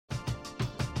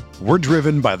We're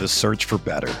driven by the search for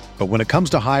better. But when it comes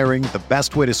to hiring, the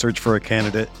best way to search for a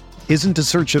candidate isn't to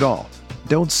search at all.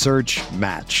 Don't search,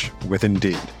 match with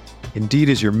Indeed. Indeed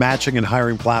is your matching and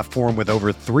hiring platform with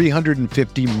over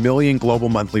 350 million global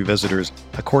monthly visitors,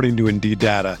 according to Indeed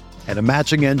data, and a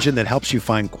matching engine that helps you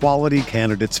find quality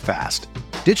candidates fast.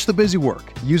 Ditch the busy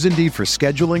work. Use Indeed for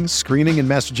scheduling, screening, and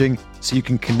messaging so you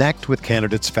can connect with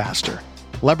candidates faster.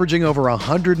 Leveraging over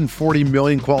 140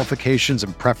 million qualifications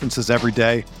and preferences every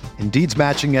day, Indeed's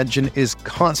matching engine is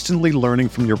constantly learning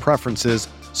from your preferences,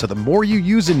 so the more you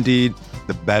use Indeed,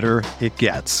 the better it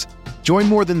gets. Join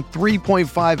more than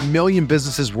 3.5 million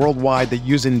businesses worldwide that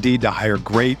use Indeed to hire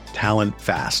great talent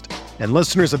fast. And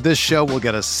listeners of this show will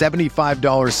get a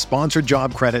 $75 sponsored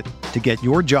job credit to get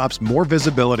your jobs more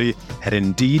visibility at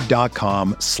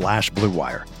Indeed.com/Blue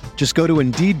Wire. Just go to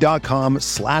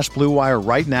Indeed.com/Blue Wire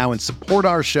right now and support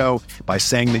our show by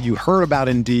saying that you heard about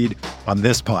Indeed on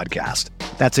this podcast.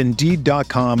 That's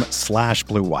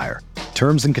Indeed.com/Blue Wire.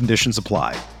 Terms and conditions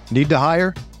apply. Need to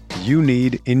hire? You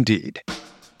need Indeed.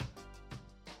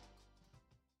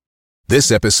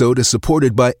 This episode is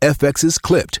supported by FX's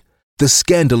Clipped, the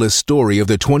scandalous story of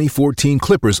the 2014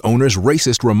 Clippers owner's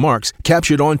racist remarks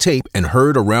captured on tape and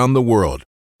heard around the world.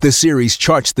 The series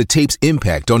charts the tape's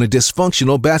impact on a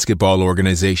dysfunctional basketball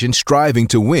organization striving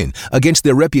to win against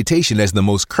their reputation as the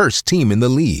most cursed team in the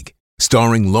league.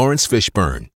 Starring Lawrence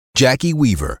Fishburne, Jackie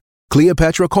Weaver,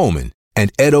 Cleopatra Coleman,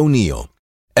 and Ed O'Neill.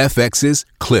 FX's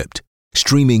Clipped,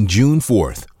 streaming June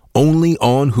 4th, only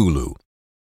on Hulu.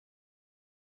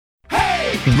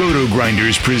 Roto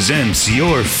Grinders presents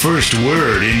your first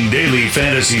word in daily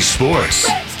fantasy sports.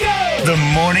 Let's go! The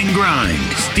Morning Grind.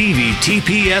 Stevie,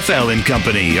 TPFL and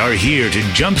company are here to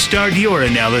jumpstart your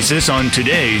analysis on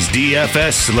today's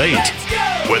DFS slate. Let's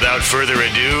go! Without further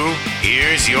ado,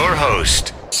 here's your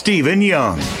host, Stephen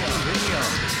Young.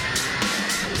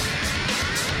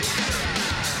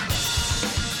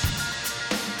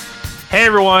 Hey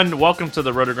everyone, welcome to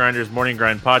the Roto Grinders Morning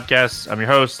Grind Podcast. I'm your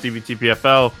host, Stevie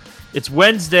TPFL. It's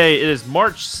Wednesday. It is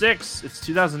March 6th. It's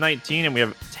 2019, and we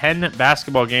have 10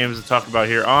 basketball games to talk about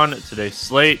here on today's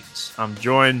slate. I'm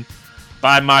joined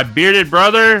by my bearded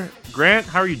brother, Grant.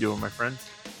 How are you doing, my friend?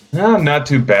 Not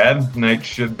too bad. Night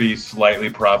should be slightly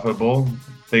profitable.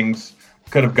 Things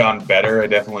could have gone better. I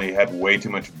definitely had way too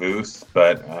much boost,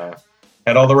 but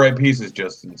had all the right pieces,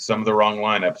 just in some of the wrong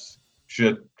lineups.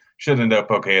 Should end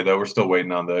up okay, though. We're still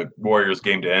waiting on the Warriors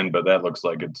game to end, but that looks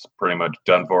like it's pretty much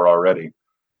done for already.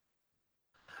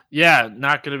 Yeah,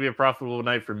 not going to be a profitable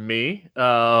night for me.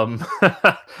 My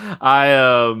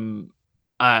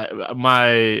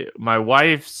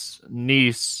wife's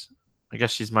niece, I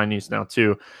guess she's my niece now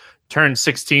too, turned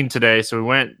 16 today. So we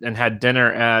went and had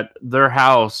dinner at their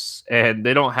house, and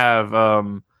they don't have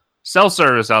cell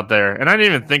service out there. And I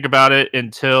didn't even think about it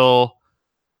until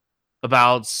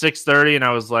about 6:30, and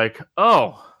I was like,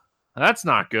 "Oh, that's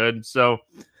not good." So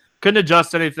couldn't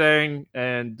adjust anything,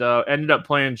 and ended up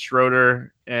playing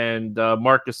Schroeder and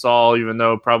Marc Gasol, even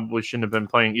though probably shouldn't have been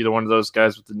playing either one of those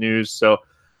guys with the news. So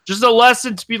just a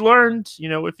lesson to be learned. You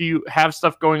know, if you have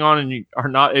stuff going on and you are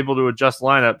not able to adjust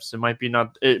lineups,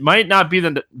 it might not be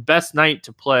the best night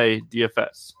to play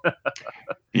DFS.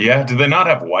 Yeah, do they not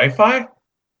have Wi-Fi?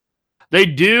 They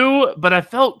do, but I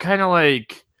felt kind of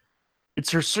like it's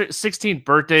her 16th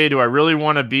birthday. Do I really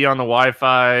want to be on the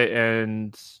Wi-Fi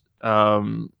and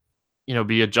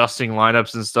be adjusting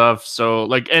lineups and stuff?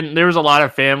 So and there was a lot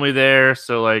of family there,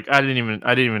 so I didn't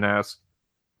even ask.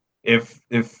 If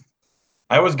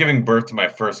I was giving birth to my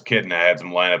first kid and I had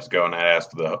some lineups going, I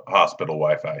asked the hospital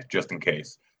Wi-Fi just in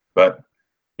case. But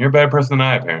you're a better person than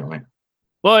I, apparently.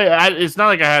 Well, it's not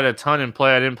like I had a ton in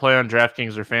play. I didn't play on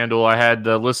DraftKings or FanDuel. I had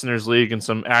the Listeners League and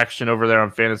some action over there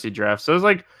on Fantasy Draft. So it was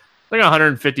like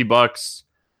 $150.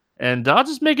 And I'll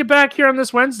just make it back here on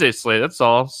this Wednesday slate. That's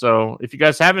all. So if you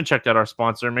guys haven't checked out our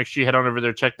sponsor, make sure you head on over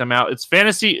there, check them out. It's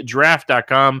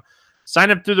fantasydraft.com. Sign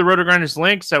up through the Roto Grinders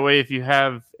links. That way, if you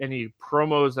have any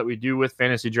promos that we do with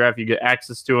Fantasy Draft, you get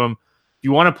access to them. If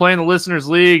you want to play in the Listeners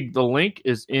League, the link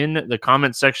is in the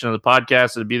comment section of the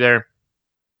podcast. It'll be there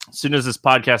as soon as this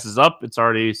podcast is up. It's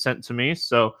already sent to me.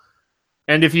 So,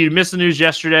 and if you missed the news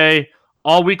yesterday,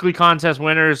 all weekly contest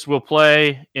winners will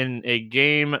play in a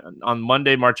game on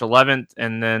Monday, March 11th,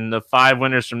 and then the 5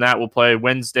 winners from that will play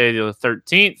Wednesday, the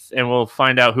 13th, and we'll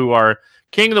find out who our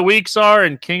King of the Weeks are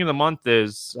and King of the Month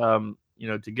is, to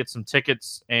get some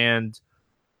tickets and,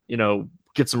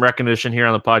 get some recognition here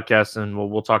on the podcast, and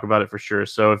we'll talk about it for sure.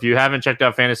 So if you haven't checked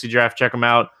out Fantasy Draft, check them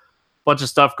out. Bunch of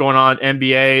stuff going on.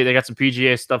 NBA, they got some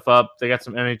PGA stuff up. They got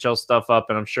some NHL stuff up,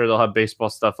 and I'm sure they'll have baseball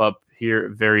stuff up here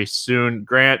very soon.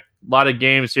 Grant, a lot of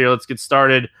games here. Let's get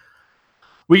started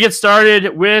We get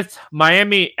started with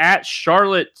Miami at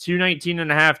Charlotte,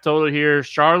 219.5 total here.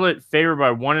 Charlotte favored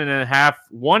by 1.5.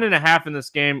 1.5 in this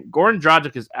game. Goran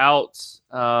Dragic is out.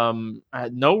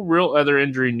 No real other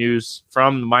injury news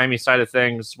from the Miami side of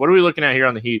things. What are we looking at here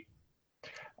on the Heat?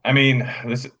 I mean,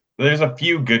 there's a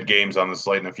few good games on the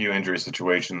slate and a few injury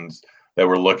situations that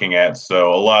we're looking at.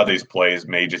 So a lot of these plays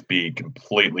may just be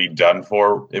completely done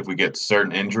for if we get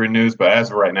certain injury news. But as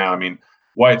of right now, I mean,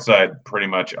 Whiteside pretty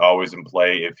much always in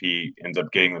play if he ends up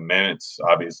getting the minutes.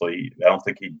 Obviously, I don't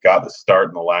think he got the start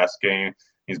in the last game.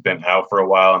 He's been out for a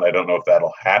while, and I don't know if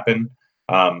that'll happen.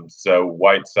 So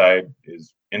Whiteside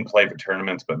is in play for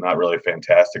tournaments, but not really a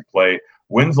fantastic play.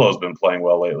 Winslow's been playing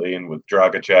well lately, and with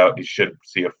Dragic out, he should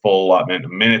see a full allotment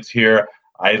of minutes here.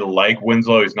 I like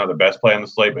Winslow. He's not the best play on the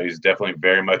slate, but he's definitely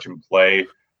very much in play.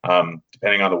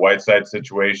 Depending on the Whiteside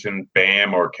situation,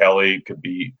 Bam or Kelly could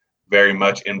be very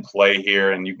much in play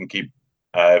here, and you can keep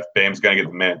if Bam's going to get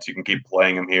the minutes, you can keep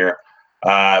playing him here.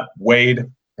 Wade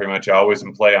pretty much always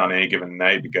in play on any given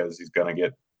night because he's going to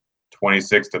get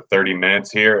 26 to 30 minutes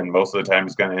here, and most of the time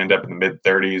he's going to end up in the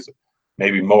mid-30s,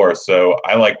 maybe more. So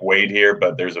I like Wade here,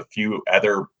 but there's a few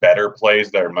other better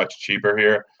plays that are much cheaper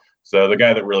here. So the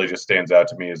guy that really just stands out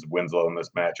to me is Winslow in this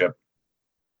matchup.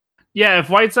 Yeah, if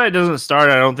Whiteside doesn't start,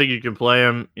 I don't think you can play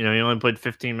him. You know, he only played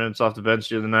 15 minutes off the bench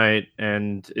the other night,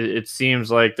 and it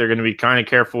seems like they're going to be kind of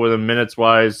careful with him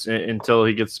minutes-wise until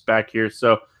he gets back here.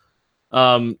 So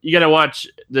you got to watch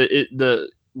the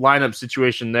lineup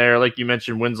situation there. Like you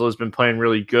mentioned, Winslow has been playing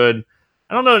really good.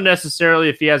 I don't know necessarily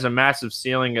if he has a massive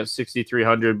ceiling at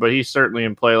 6,300, but he's certainly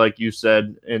in play, like you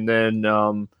said. And then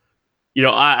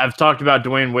I've talked about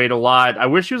Dwayne Wade a lot. I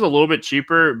wish he was a little bit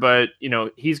cheaper, but,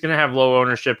 he's going to have low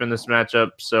ownership in this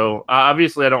matchup. So,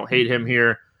 obviously, I don't hate him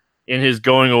here in his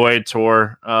going away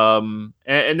tour. And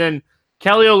then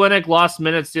Kelly Olynyk lost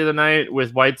minutes the other night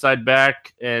with Whiteside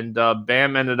back, and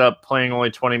Bam ended up playing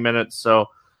only 20 minutes. So,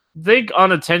 I think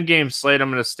on a 10-game slate, I'm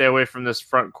going to stay away from this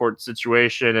front court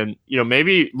situation and,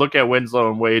 maybe look at Winslow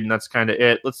and Wade, and that's kind of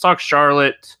it. Let's talk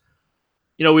Charlotte.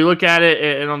 We look at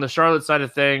it, and on the Charlotte side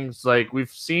of things, like we've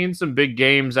seen some big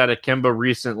games out of Kemba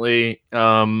recently.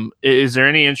 Is there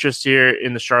any interest here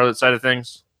in the Charlotte side of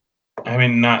things? I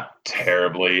mean, not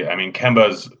terribly. I mean,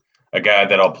 Kemba's a guy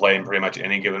that I'll play in pretty much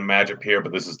any given matchup here,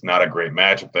 but this is not a great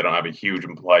matchup. They don't have a huge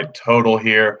implied total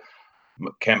here.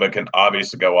 Kemba can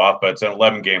obviously go off, but it's an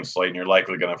 11-game slate, and you're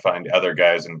likely going to find other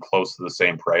guys in close to the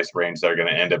same price range that are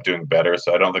going to end up doing better.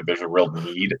 So I don't think there's a real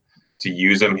need to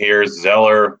use him here.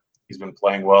 Zeller, he's been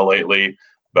playing well lately,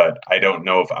 but I don't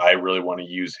know if I really want to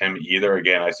use him either.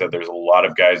 Again, I said there's a lot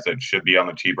of guys that should be on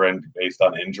the cheaper end based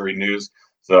on injury news,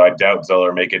 so I doubt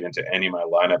Zeller make it into any of my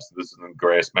lineups. So this isn't the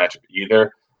greatest matchup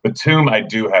either. Batum, I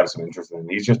do have some interest in.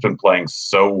 He's just been playing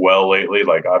so well lately.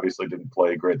 Like, obviously didn't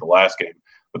play great the last game,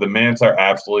 but the minutes are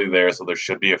absolutely there, so there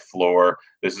should be a floor.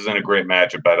 This isn't a great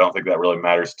matchup, but I don't think that really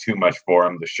matters too much for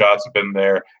him. The shots have been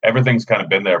there. Everything's kind of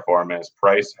been there for him, and his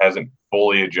price hasn't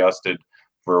fully adjusted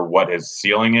for what his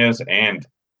ceiling is and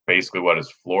basically what his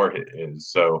floor is.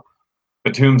 So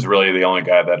Batum's really the only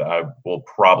guy that I will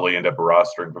probably end up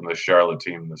rostering from the Charlotte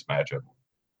team in this matchup.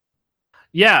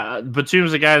 Yeah,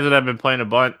 Batum's a guy that I've been playing a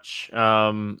bunch.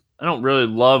 I don't really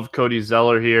love Cody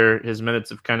Zeller here. His minutes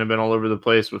have kind of been all over the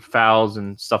place with fouls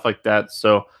and stuff like that.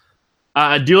 So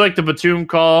I do like the Batum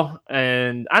call,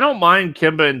 and I don't mind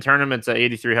Kemba in tournaments at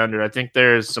 8,300. I think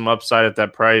there's some upside at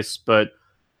that price, but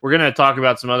we're going to talk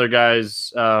about some other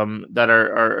guys that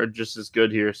are just as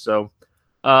good here. So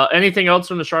anything else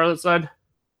from the Charlotte side?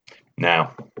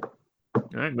 No. All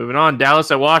right, moving on.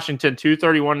 Dallas at Washington,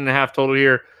 231.5 total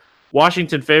here.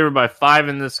 Washington favored by 5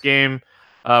 in this game.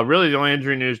 Really, the only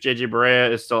injury news, J.J.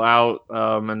 Barea is still out,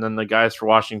 and then the guys for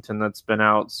Washington that's been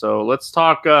out. So let's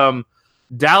talk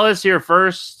Dallas here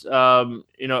first. A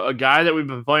guy that we've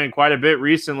been playing quite a bit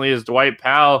recently is Dwight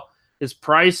Powell. His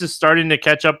price is starting to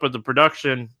catch up with the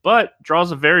production, but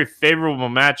draws a very favorable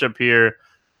matchup here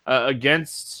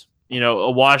against,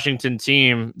 a Washington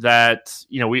team that,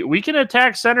 we can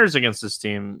attack centers against this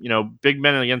team, big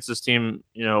men against this team.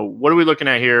 What are we looking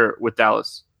at here with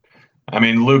Dallas? I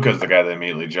mean, Luka's the guy that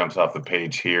immediately jumps off the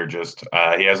page here. Just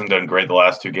he hasn't done great the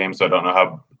last 2 games, so I don't know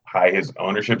how high his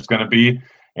ownership is going to be.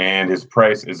 And his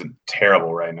price isn't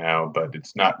terrible right now, but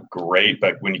it's not great.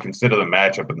 But when you consider the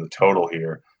matchup and the total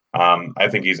here, I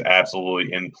think he's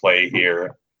absolutely in play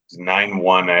here. He's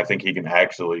 9-1, and I think he can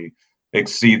actually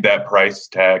exceed that price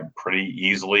tag pretty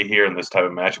easily here in this type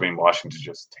of match. I mean, Washington's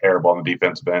just terrible on the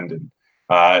defensive end, and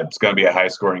it's going to be a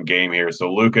high-scoring game here.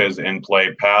 So Luka is in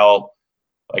play. Powell,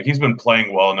 he's been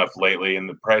playing well enough lately, and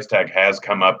the price tag has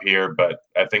come up here, but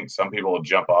I think some people will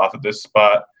jump off at this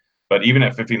spot. But even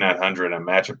at 5,900, a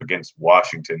matchup against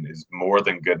Washington is more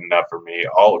than good enough for me.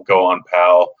 I'll go on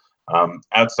Powell.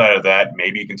 Outside of that,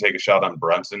 maybe you can take a shot on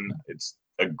Brunson. It's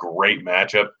a great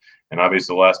matchup. And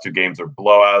obviously, the last 2 games are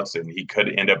blowouts, and he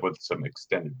could end up with some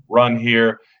extended run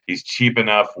here. He's cheap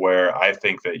enough where I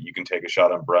think that you can take a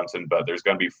shot on Brunson, but there's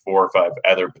going to be 4 or 5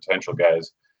 other potential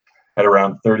guys at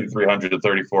around 3,300 to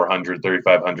 3,400,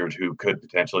 3,500 who could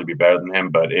potentially be better than him.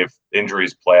 But if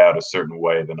injuries play out a certain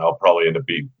way, then I'll probably end up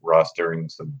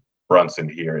rostering some Brunson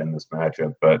here in this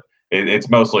matchup. But it's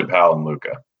mostly Powell and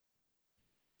Luka.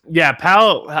 Yeah,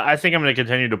 Powell, I think I'm going to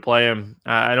continue to play him.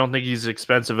 I don't think he's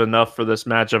expensive enough for this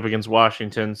matchup against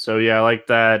Washington. So, yeah, I like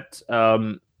that.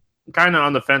 Kind of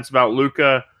on the fence about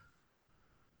Luka.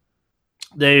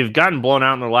 They've gotten blown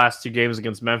out in their last 2 games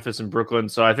against Memphis and Brooklyn,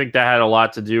 so I think that had a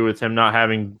lot to do with him not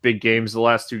having big games the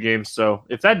last 2 games. So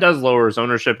if that does lower his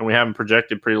ownership, and we haven't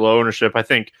projected pretty low ownership, I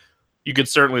think you could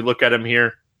certainly look at him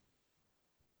here.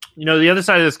 The other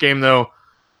side of this game, though,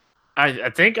 I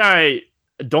think I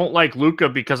don't like Luka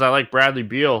because I like Bradley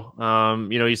Beal.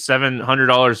 He's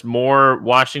 $700 more.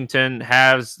 Washington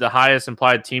has the highest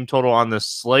implied team total on the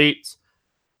slate.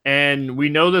 And we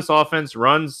know this offense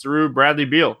runs through Bradley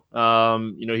Beal.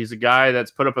 He's a guy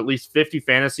that's put up at least 50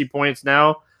 fantasy points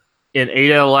now in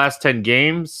 8 out of the last 10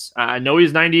 games. I know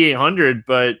he's 9,800,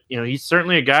 but he's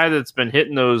certainly a guy that's been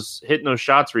hitting those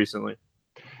shots recently.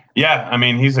 Yeah, I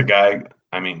mean, he's a guy.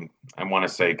 I want to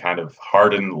say kind of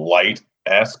Harden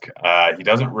light-esque. He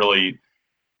doesn't really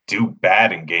do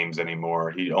bad in games anymore.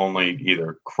 He only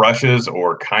either crushes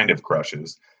or kind of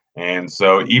crushes. And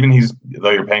so even though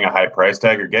you're paying a high price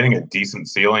tag, you're getting a decent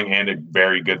ceiling and a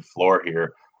very good floor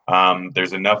here.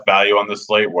 There's enough value on the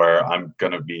slate where I'm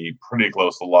going to be pretty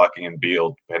close to locking in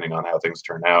Beal, depending on how things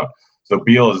turn out. So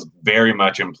Beal is very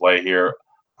much in play here.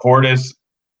 Portis,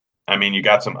 you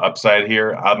got some upside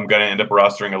here. I'm going to end up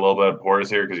rostering a little bit of Portis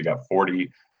here because you got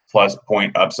 40-plus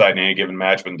point upside in any given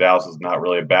matchup, and Dallas is not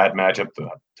really a bad matchup.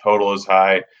 The total is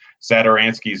high.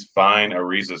 Satoransky's fine.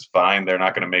 Ariza's fine. They're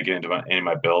not going to make it into any of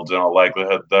my builds in all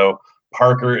likelihood, though.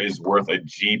 Parker is worth a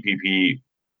GPP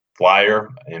flyer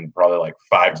in probably like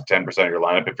 5 to 10% of your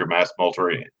lineup if you're mass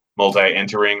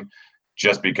multi-entering,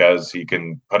 just because he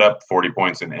can put up 40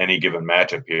 points in any given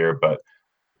matchup here. But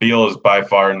Beal is by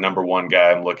far number 1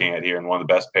 guy I'm looking at here and one of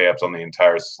the best pay-ups on the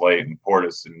entire slate. And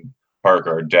Portis and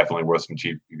Parker are definitely worth some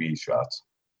GPP shots.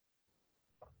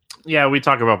 Yeah, we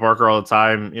talk about Parker all the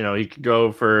time. He could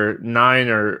go for 9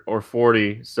 or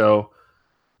 40. So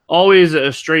always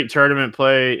a straight tournament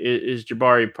play is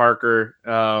Jabari Parker.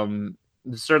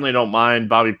 Certainly don't mind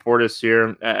Bobby Portis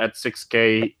here at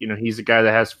 6K. He's a guy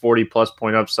that has 40-plus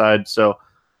point upside. So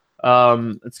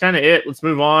that's kind of it. Let's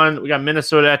move on. We got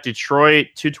Minnesota at Detroit,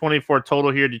 224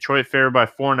 total here. Detroit favored by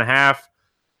 4.5.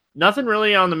 Nothing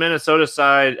really on the Minnesota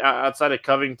side outside of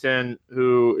Covington,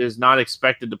 who is not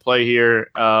expected to play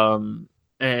here. And,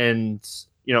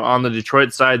 on the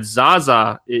Detroit side,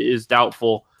 Zaza is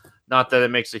doubtful. Not that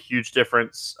it makes a huge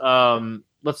difference.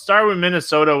 Let's start with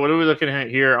Minnesota. What are we looking at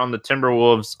here on the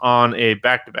Timberwolves on a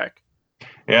back-to-back?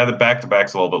 Yeah, the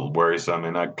back-to-back's a little bit worrisome,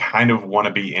 and I kind of want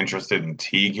to be interested in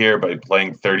Teague here by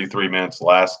playing 33 minutes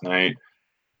last night.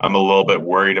 I'm a little bit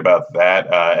worried about that.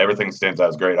 Everything stands out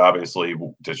as great. Obviously,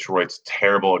 Detroit's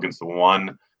terrible against the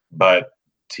 1, but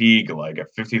Teague, like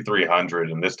at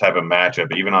 5,300 in this type of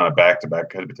matchup, even on a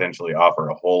back-to-back, could potentially offer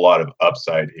a whole lot of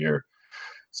upside here.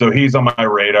 So he's on my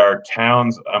radar.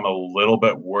 Towns, I'm a little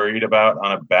bit worried about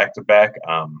on a back-to-back.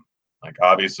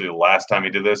 Obviously, the last time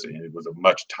he did this, it was a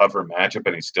much tougher matchup,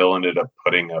 and he still ended up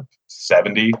putting up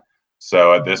 70.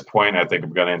 So at this point, I think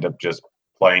I'm going to end up just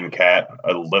playing Cat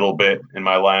a little bit in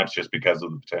my lineups just because of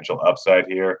the potential upside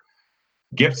here.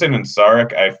 Gibson and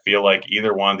Saric, I feel like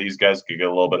either one of these guys could get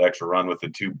a little bit extra run with the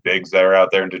 2 bigs that are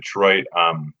out there in Detroit.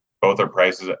 Both their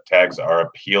prices tags are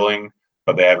appealing,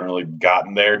 but they haven't really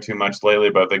gotten there too much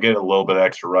lately. But if they get a little bit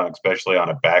extra run, especially on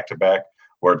a back-to-back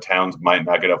where Towns might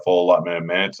not get a full allotment of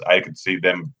minutes, I could see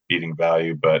them beating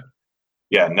value. But,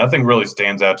 yeah, nothing really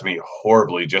stands out to me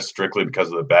horribly just strictly because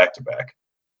of the back-to-back.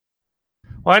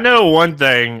 Well, I know one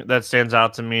thing that stands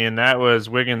out to me, and that was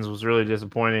Wiggins was really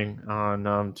disappointing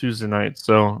on Tuesday night.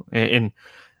 So, and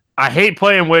I hate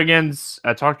playing Wiggins.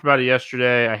 I talked about it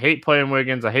yesterday. I hate playing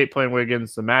Wiggins. The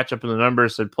matchup and the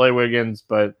numbers said play Wiggins,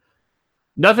 but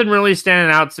nothing really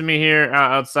standing out to me here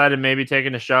outside of maybe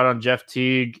taking a shot on Jeff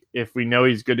Teague if we know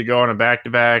he's good to go on a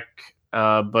back-to-back.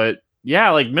 But, yeah,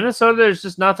 like Minnesota, there's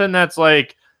just nothing that's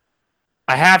like,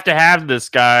 I have to have this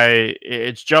guy.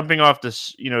 It's jumping off the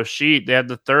sheet. They had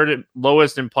the 3rd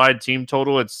lowest implied team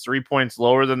total. It's 3 points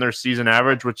lower than their season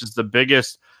average, which is the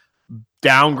biggest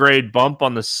downgrade bump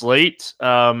on the slate.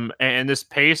 And this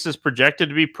pace is projected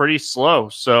to be pretty slow.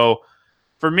 So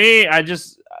for me, I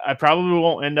probably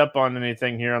won't end up on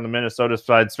anything here on the Minnesota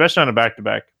side, especially on a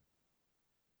back-to-back.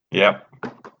 Yeah.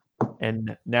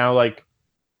 And now, like,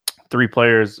 3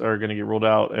 players are going to get ruled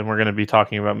out, and we're going to be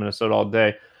talking about Minnesota all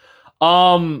day.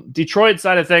 Detroit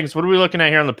side of things, what are we looking at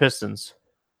here on the Pistons?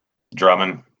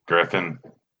 Drummond, Griffin.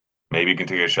 Maybe you can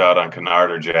take a shot on Kennard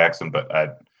or Jackson, but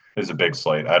it's a big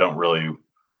slate. I don't really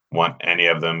want any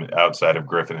of them outside of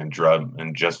Griffin and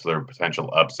Drummond just for their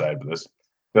potential upside. But this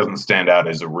doesn't stand out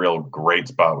as a real great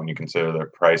spot when you consider their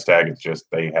price tag. It's just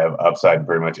they have upside in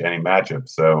pretty much any matchup.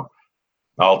 So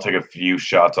I'll take a few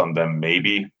shots on them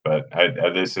maybe, but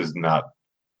this is not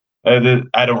 – I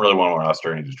don't really want to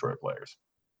roster any Detroit players.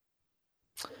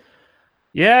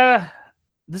 Yeah,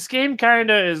 this game kind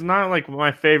of is not like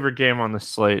my favorite game on the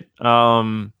slate.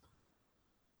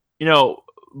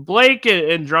 Blake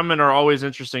and Drummond are always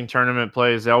interesting tournament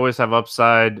plays. They always have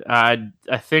upside. I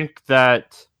think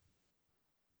that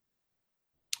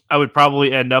I would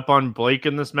probably end up on Blake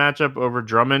in this matchup over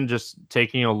Drummond, just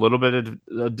taking a little bit of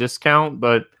a discount.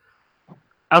 But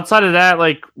outside of that,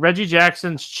 like, Reggie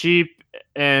Jackson's cheap,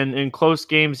 and in close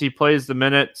games he plays the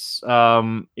minutes.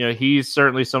 He's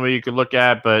certainly somebody you could look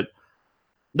at, but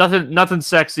nothing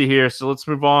sexy here. So let's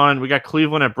move on. We got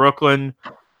Cleveland at Brooklyn.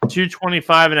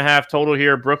 225.5 total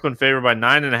here. Brooklyn favored by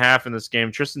 9.5 in this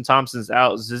game. Tristan Thompson's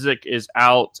out. Zizic is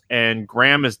out, and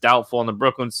Graham is doubtful on the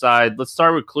Brooklyn side. Let's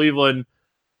start with Cleveland.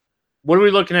 What are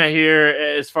we looking at here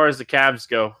as far as the Cavs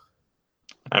go?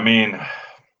 I mean,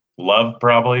 Love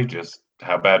probably, just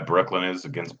how bad Brooklyn is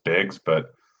against bigs,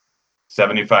 but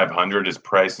 7,500, his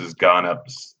price has gone up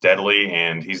steadily,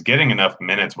 and he's getting enough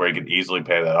minutes where he could easily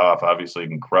pay that off. Obviously, he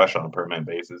can crush on a permanent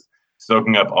basis,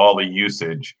 soaking up all the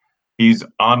usage. He's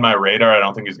on my radar. I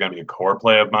don't think he's going to be a core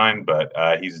play of mine, but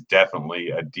he's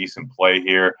definitely a decent play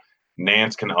here.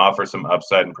 Nance can offer some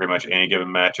upside in pretty much any given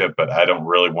matchup, but I don't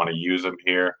really want to use him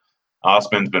here.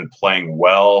 Osman's been playing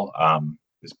well.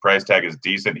 His price tag is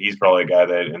decent. He's probably a guy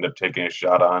that I'd end up taking a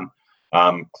shot on.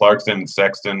 Clarkson and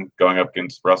Sexton going up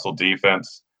against Russell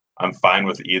defense. I'm fine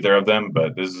with either of them,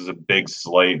 but this is a big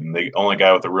slate, and the only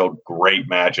guy with a real great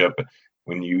matchup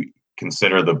when you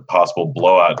consider the possible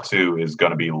blowout too is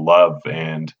going to be Love,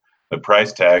 and the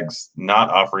price tag's not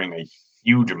offering a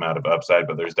huge amount of upside,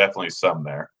 but there's definitely some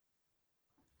there.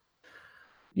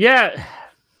 Yeah,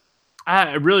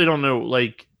 I really don't know.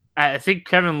 Like, I think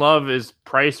Kevin Love is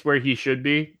priced where he should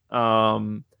be.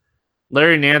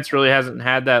 Larry Nance really hasn't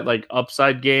had that like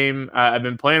upside game. I've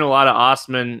been playing a lot of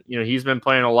Osman. He's been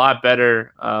playing a lot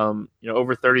better.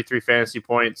 Over 33 fantasy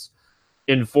points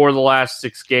in 4 of the last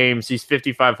 6 games. He's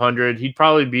 5,500. He'd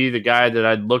probably be the guy that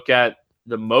I'd look at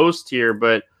the most here,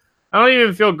 but I don't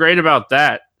even feel great about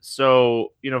that.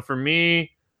 So, for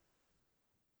me,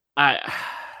 I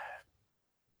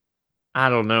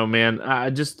don't know, man.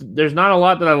 There's not a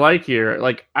lot that I like here.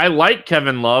 Like, I like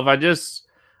Kevin Love.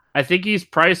 I think he's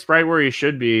priced right where he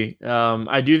should be.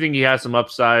 I do think he has some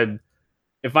upside.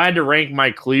 If I had to rank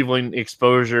my Cleveland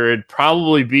exposure, it'd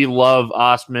probably be Love,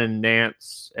 Osman,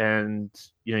 Nance, and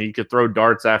you could throw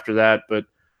darts after that. But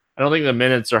I don't think the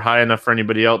minutes are high enough for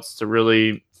anybody else to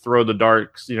really throw the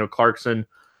darts. Clarkson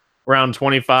around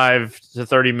 25 to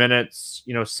 30 minutes.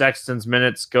 Sexton's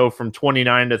minutes go from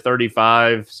 29 to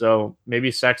 35. So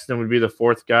maybe Sexton would be the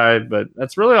 4th guy, but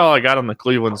that's really all I got on the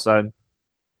Cleveland side.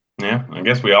 Yeah, I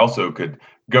guess we also could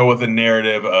go with a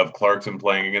narrative of Clarkson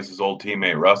playing against his old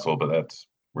teammate Russell, but that's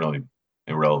really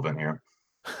irrelevant here.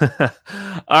 All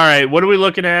right, what are we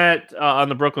looking at on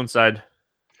the Brooklyn side?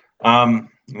 In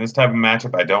this type of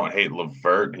matchup, I don't hate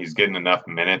LeVert. He's getting enough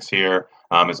minutes here.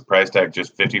 His price tag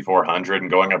just 5,400, and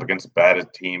going up against as bad a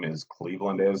team as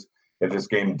Cleveland is. If this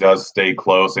game does stay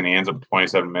close and he ends up with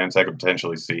 27 minutes, I could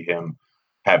potentially see him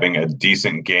having a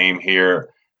decent game here.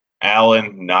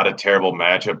 Allen, not a terrible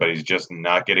matchup, but he's just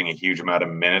not getting a huge amount of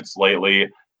minutes lately.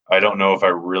 I don't know if I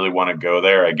really want to go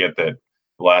there. I get that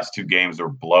the last 2 games were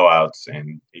blowouts,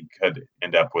 and he could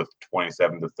end up with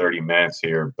 27 to 30 minutes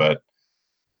here. But,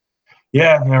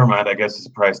 yeah, never mind. I guess his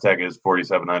price tag is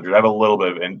 4,700. I have a little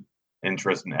bit of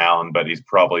interest in Allen, but he's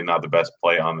probably not the best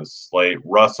play on the slate.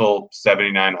 Russell,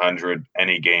 7,900.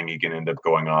 Any game he can end up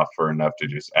going off for enough to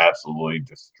just absolutely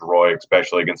destroy,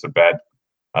 especially against a bad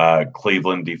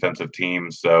Cleveland defensive team.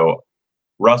 So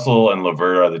Russell and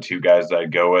LeVert are the 2 guys that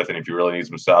I'd go with. And if you really need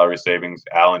some salary savings,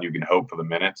 Allen, you can hope for the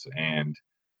minutes and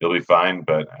you'll be fine.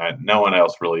 But no one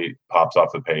else really pops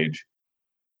off the page.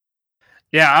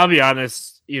 Yeah, I'll be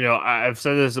honest. I've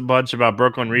said this a bunch about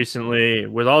Brooklyn recently.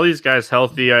 With all these guys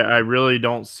healthy, I really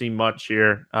don't see much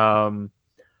here.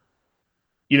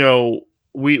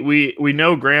 we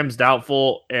know Graham's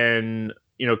doubtful, and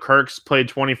Kirk's played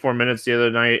 24 minutes the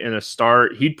other night in a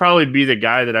start. He'd probably be the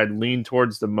guy that I'd lean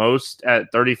towards the most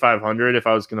at 3,500 if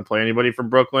I was going to play anybody from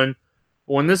Brooklyn.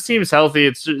 But when this team's healthy,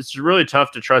 it's really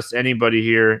tough to trust anybody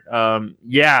here.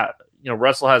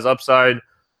 Russell has upside,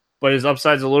 but his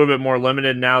upside's a little bit more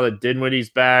limited now that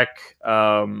Dinwiddie's back.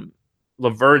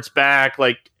 Levert's back.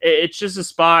 Like, it's just a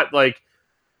spot. Like,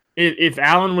 if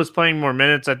Allen was playing more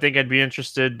minutes, I think I'd be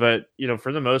interested. But,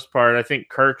 for the most part, I think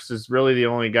Kirk's is really the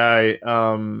only guy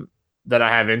that I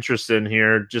have interest in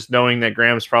here, just knowing that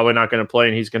Graham's probably not going to play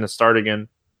and he's going to start again.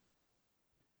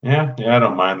 Yeah, I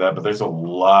don't mind that, but there's a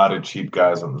lot of cheap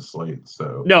guys on the slate.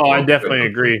 So no, I definitely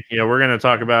agree. We're going to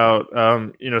talk about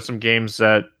some games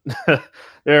that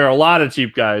there are a lot of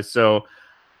cheap guys. So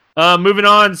moving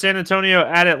on, San Antonio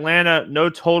at Atlanta, no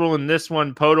total in this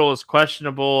one. Podol is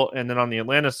questionable, and then on the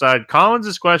Atlanta side, Collins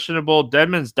is questionable,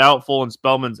 Dedmon's doubtful, and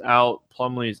Spellman's out.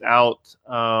 Plumlee's out.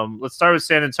 Let's start with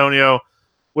San Antonio.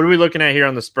 What are we looking at here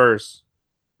on the Spurs?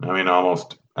 I mean,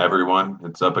 almost everyone.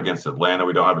 It's up against Atlanta.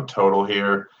 We don't have a total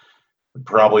here.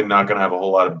 Probably not going to have a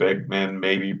whole lot of big men.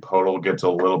 Maybe Podol gets a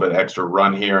little bit extra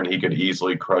run here, and he could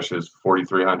easily crush his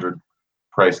 4,300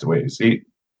 price to wait. See,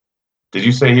 did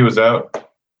you say he was out?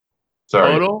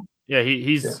 Sorry. Podol? Yeah,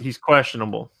 he's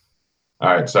questionable.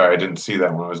 All right, sorry, I didn't see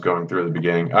that when I was going through the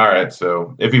beginning. All right,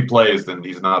 so if he plays, then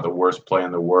he's not the worst play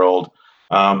in the world.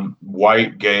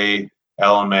 White, Gay,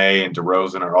 LMA, and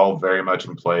DeRozan are all very much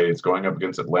in play. It's going up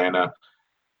against Atlanta.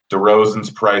 DeRozan's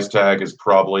price tag is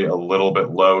probably a little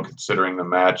bit low considering the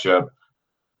matchup.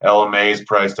 LMA's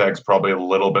price tag is probably a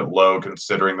little bit low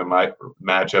considering the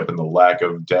matchup and the lack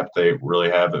of depth they really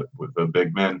have with the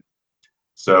big men.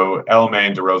 So LMA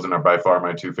and DeRozan are by far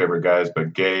my two favorite guys,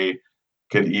 but Gay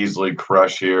could easily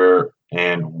crush here,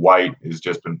 and White has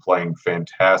just been playing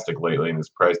fantastic lately, and his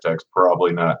price tag's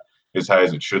probably not as high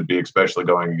as it should be, especially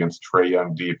going against Trae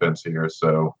Young defense here.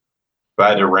 So if I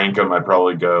had to rank them, I'd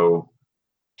probably go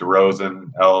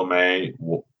DeRozan,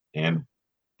 LMA, and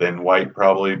then White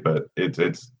probably, but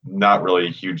it's not really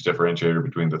a huge differentiator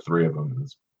between the three of them in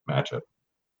this matchup.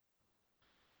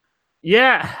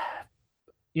 Yeah.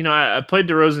 I played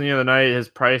DeRozan the other night. His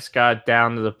price got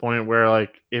down to the point where,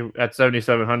 at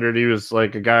 7,700, he was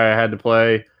like a guy I had to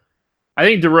play. I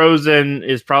think DeRozan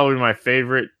is probably my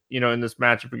favorite, in this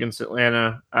matchup against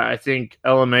Atlanta. I think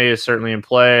LMA is certainly in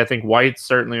play. I think White's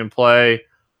certainly in play.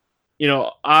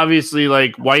 Obviously,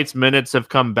 White's minutes have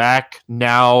come back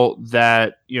now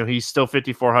that, he's still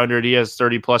 5,400. He has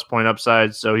 30-plus point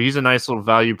upside, so he's a nice little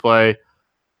value play.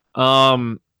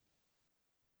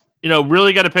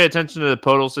 Really got to pay attention to the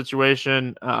Podol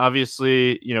situation.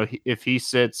 Obviously, if he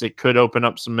sits, it could open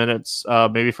up some minutes,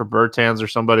 maybe for Bertans or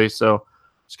somebody. So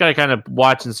just got to kind of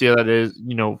watch and see how that is,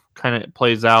 kind of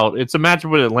plays out. It's a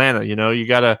matchup with Atlanta. You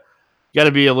gotta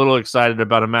be a little excited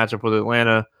about a matchup with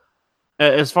Atlanta.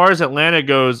 As far as Atlanta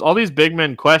goes, all these big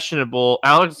men questionable.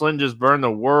 Alex Len just burned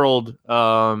the world,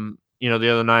 the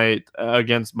other night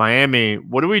against Miami.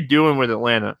 What are we doing with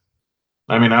Atlanta?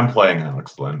 I mean, I'm playing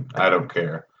Alex Len. I don't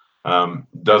care.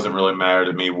 Doesn't really matter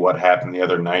to me what happened the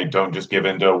other night. Don't just give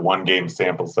into a one-game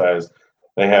sample size.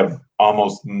 They have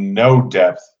almost no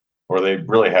depth, or they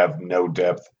really have no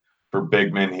depth for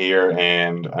big men here.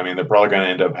 And, I mean, they're probably going to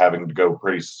end up having to go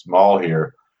pretty small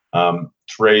here.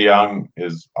 Trae Young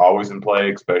is always in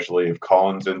play, especially if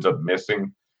Collins ends up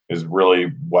missing, is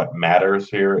really what matters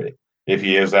here. If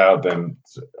he is out, then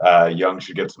Young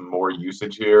should get some more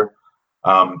usage here.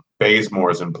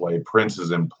 Bazemore is in play. Prince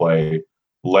is in play.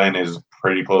 Len is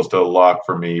pretty close to a lock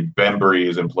for me. Bembry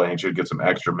is in play and should get some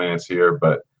extra minutes here,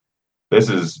 but this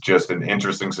is just an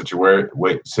interesting situation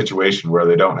where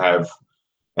they don't have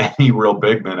any real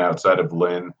big men outside of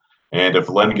Len. And if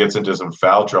Len gets into some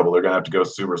foul trouble, they're going to have to go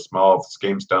super small if this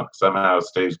game somehow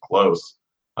stays close,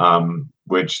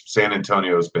 which San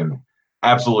Antonio has been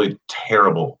absolutely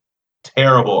terrible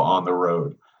on the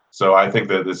road. So I think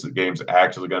that this game's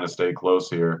actually going to stay close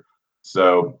here.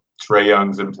 So Trae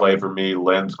Young's in play for me.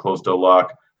 Len's close to a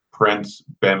lock. Prince,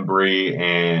 Bembry,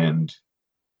 and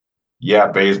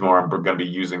Bazemore I'm going to be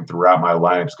using throughout my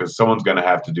lineups because someone's going to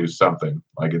have to do something.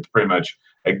 It's pretty much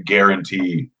a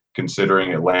guarantee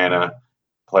considering Atlanta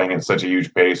playing at such a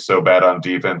huge pace, so bad on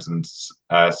defense, and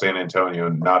San Antonio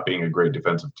not being a great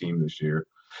defensive team this year,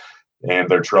 and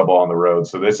their trouble on the road.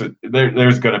 So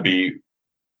there's going to be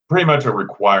pretty much a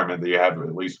requirement that you have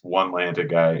at least one Atlanta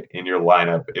guy in your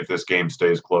lineup if this game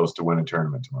stays close to win a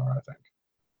tournament tomorrow, I think.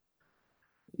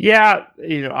 Yeah,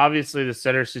 obviously the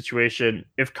center situation.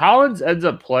 If Collins ends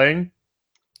up playing,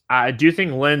 I do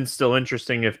think Len's still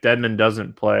interesting if Dedmon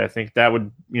doesn't play. I think that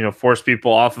would, force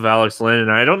people off of Alex Len,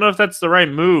 and I don't know if that's the right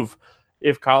move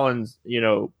if Collins,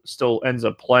 still ends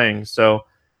up playing. So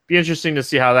be interesting to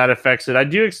see how that affects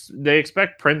it. They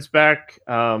expect Prince back.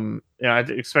 I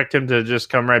expect him to just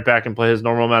come right back and play his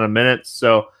normal amount of minutes.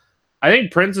 So I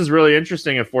think Prince is really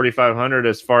interesting at 4,500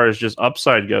 as far as just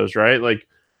upside goes, right? Like,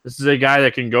 this is a guy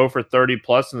that can go for 30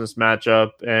 plus in this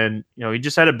matchup, and he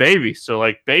just had a baby, so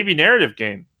like baby narrative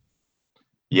game.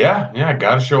 Yeah,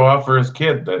 got to show off for his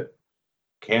kid that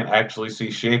can't actually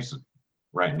see shapes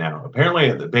right now.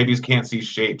 Apparently, the babies can't see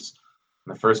shapes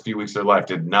in the first few weeks of their life.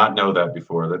 Did not know that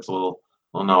before. That's a little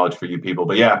knowledge for you people.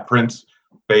 But yeah, Prince,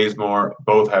 Bazemore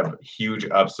both have huge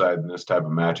upside in this type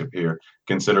of matchup here,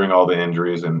 considering all the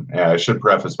injuries. And I should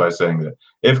preface by saying that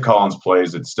if Collins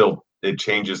plays, it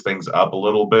changes things up a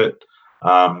little bit.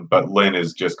 But Lynn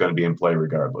is just going to be in play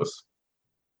regardless.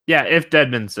 Yeah, if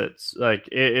Dedmon sits. Like,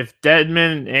 if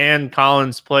Dedmon and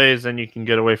Collins plays, then you can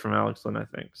get away from Alex Lynn, I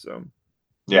think. So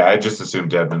yeah, I just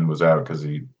assumed Dedmon was out because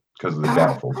of the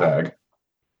doubtful tag.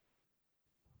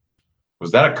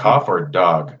 Was that a cough or a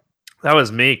dog? That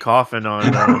was me coughing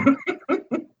on.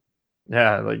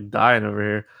 Yeah, like dying over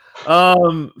here.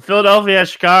 Philadelphia,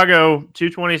 Chicago,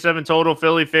 227 total.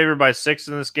 Philly favored by 6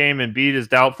 in this game. Embiid is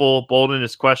doubtful. Bolden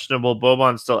is questionable.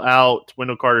 Boban's still out.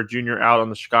 Wendell Carter Jr. out on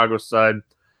the Chicago side.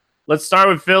 Let's start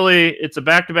with Philly. It's a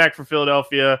back-to-back for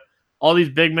Philadelphia. All these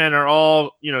big men are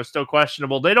all, still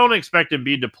questionable. They don't expect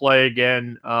Embiid to play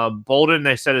again. Bolden,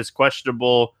 they said, is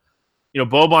questionable.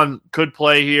 Boban could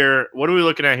play here. What are we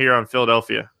looking at here on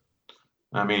Philadelphia?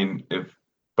 I mean, if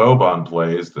Boban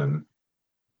plays, then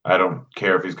I don't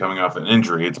care if he's coming off an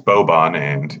injury. It's Boban,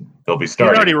 and he'll be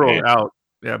starting. He already rolled out.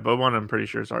 Yeah, Boban, I'm pretty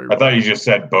sure is already rolled out. I thought you just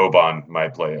said Boban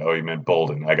might play. Oh, you meant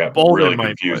Bolden. I got really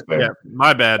confused there. Yeah,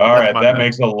 my bad. All right, that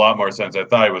makes a lot more sense. I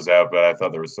thought he was out, but I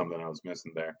thought there was something I was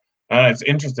missing there. And it's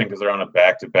interesting because they're on a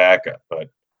back-to-back, but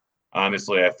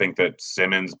honestly, I think that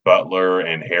Simmons, Butler,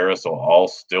 and Harris will all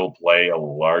still play a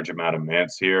large amount of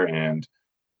minutes here, and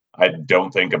I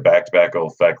don't think a back-to-back will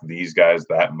affect these guys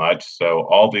that much. So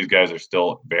all these guys are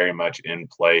still very much in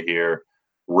play here.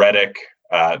 Redick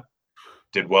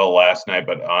did well last night,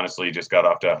 but honestly just got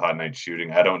off to a hot night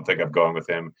shooting. I don't think I'm going with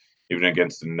him, even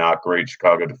against a not great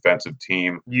Chicago defensive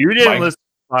team. You didn't listen to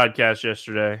the podcast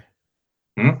yesterday.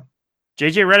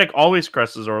 JJ Redick always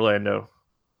crosses Orlando.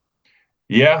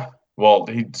 Yeah. Well,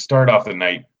 he started off the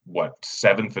night,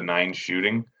 7th and 9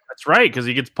 shooting? That's right, because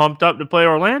he gets pumped up to play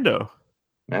Orlando.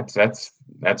 That's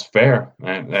fair.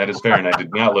 That is fair, and I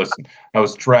did not listen. I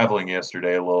was traveling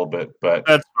yesterday a little bit, but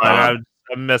that's fine.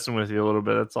 I'm messing with you a little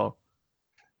bit. That's all.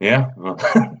 Yeah. Well,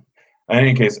 in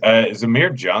any case, is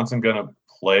Amir Johnson going to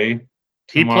play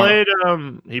tomorrow?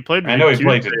 He played. I know he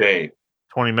played today.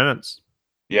 20 minutes.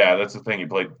 Yeah, that's the thing. He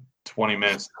played 20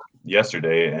 minutes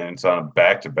yesterday, and it's on a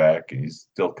back-to-back. He's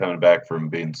still coming back from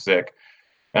being sick.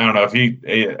 I don't know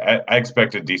if I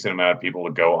expect a decent amount of people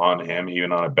to go on him,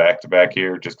 even on a back-to-back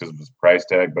here, just because of his price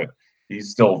tag. But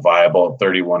he's still viable at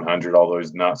 3,100, although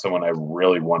he's not someone I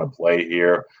really want to play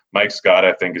here. Mike Scott,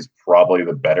 I think, is probably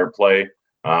the better play.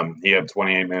 He had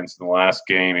 28 minutes in the last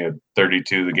game. He had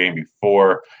 32 the game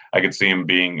before. I could see him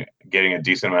getting a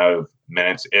decent amount of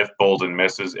minutes if Bolden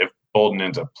misses. If Bolden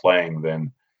ends up playing,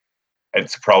 then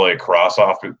it's probably a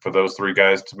cross-off for those three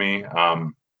guys to me.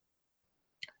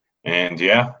 And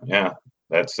yeah,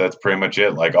 that's pretty much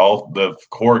it. Like, all the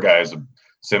core guys,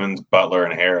 Simmons, Butler,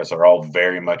 and Harris, are all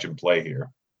very much in play here.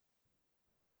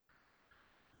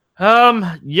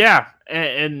 Yeah.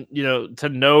 And to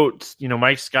note,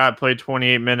 Mike Scott played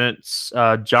 28 minutes.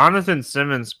 Jonathan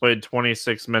Simmons played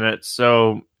 26 minutes.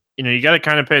 So, you got to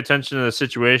kind of pay attention to the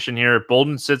situation here. If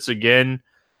Bolden sits again,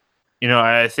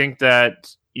 I think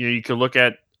that, you could look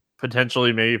at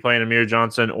potentially maybe playing Amir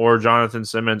Johnson or Jonathan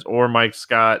Simmons or Mike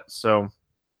Scott. So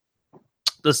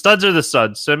the studs are the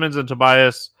studs. Simmons and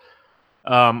Tobias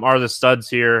are the studs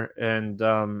here. And,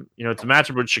 it's a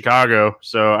matchup with Chicago.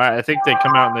 So I think they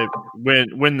come out and they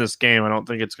win this game. I don't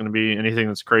think it's going to be anything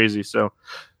that's crazy. So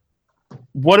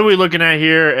what are we looking at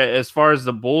here as far as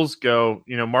the Bulls go?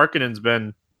 Markkanen's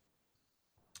been,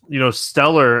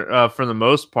 stellar for the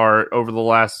most part over the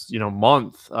last,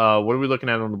 month. What are we looking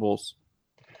at on the Bulls?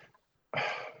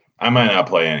 I might not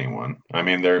play anyone. I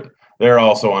mean, they're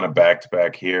also on a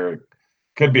back-to-back here.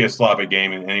 Could be a sloppy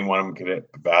game, and any one of them could hit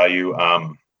value.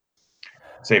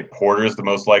 Say Porter or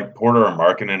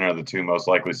Markkanen are the two most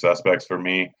likely suspects for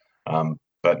me,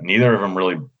 but neither of them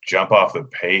really jump off the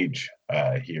page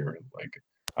here. Like,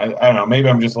 I don't know. Maybe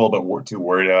I'm just a little bit too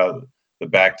worried about the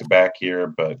back-to-back here,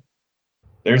 but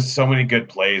there's so many good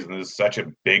plays, and there's such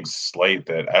a big slate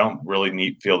that I don't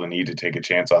really feel the need to take a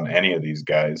chance on any of these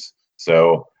guys.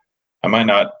 So I might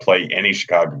not play any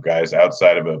Chicago guys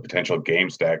outside of a potential game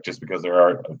stack just because there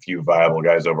are a few viable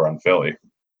guys over on Philly.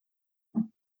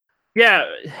 Yeah.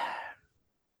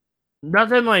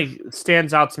 Nothing like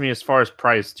stands out to me as far as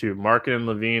price too. Market and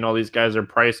Levine, all these guys are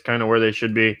priced kind of where they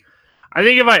should be. I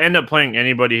think if I end up playing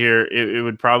anybody here, it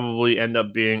would probably end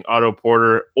up being Otto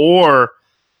Porter or,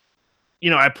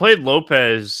 I played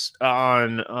Lopez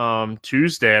on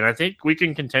Tuesday, and I think we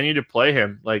can continue to play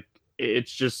him. Like,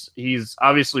 it's just he's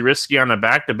obviously risky on a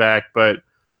back-to-back, but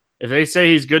if they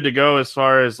say he's good to go as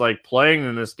far as like playing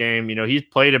in this game, he's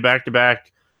played a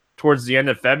back-to-back towards the end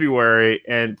of February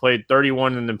and played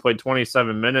 31 and then played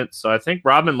 27 minutes. So I think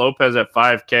Robin Lopez at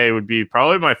 5K would be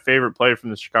probably my favorite play from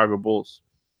the Chicago Bulls.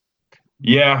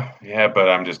 Yeah, but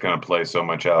I'm just going to play so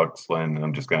much Alex Len, and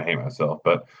I'm just going to hate myself.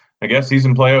 But I guess he's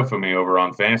in playoff for me over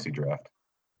on Fantasy Draft.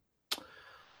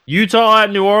 Utah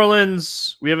at New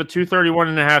Orleans. We have a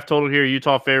 231.5 total here.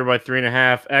 Utah favored by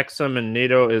 3.5. Exum and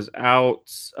Nato is out.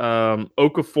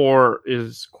 Okafor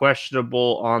is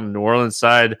questionable on the New Orleans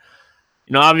side.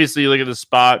 Obviously, you look at the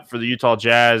spot for the Utah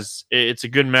Jazz. It's a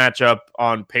good matchup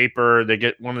on paper. They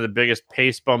get one of the biggest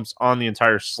pace bumps on the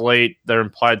entire slate. Their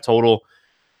implied total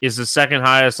is the second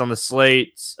highest on the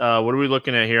slate. What are we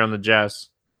looking at here on the Jazz?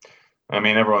 I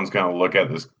mean, everyone's going to look at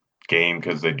this game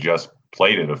because they just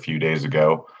played it a few days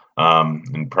ago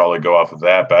and probably go off of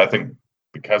that. But I think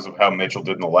because of how Mitchell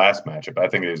did in the last matchup, I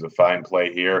think it is a fine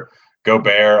play here.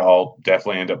 Gobert, I'll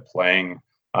definitely end up playing.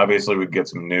 Obviously, we get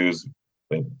some news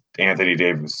that Anthony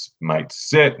Davis might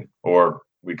sit, or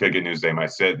we could get news they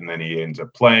might sit, and then he ends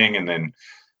up playing, and then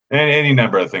any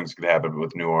number of things could happen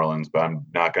with New Orleans, but I'm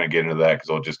not going to get into that because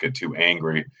I'll just get too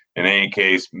angry. In any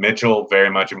case, Mitchell very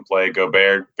much in play.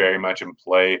 Gobert very much in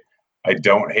play. I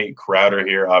don't hate Crowder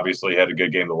here. Obviously, he had a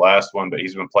good game the last one, but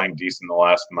he's been playing decent the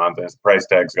last month, and his price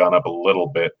tag's gone up a little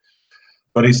bit.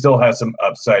 But he still has some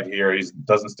upside here. He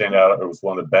doesn't stand out. It was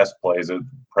one of the best plays at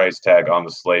price tag on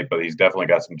the slate, but he's definitely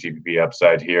got some GPP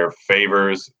upside here.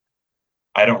 Favors,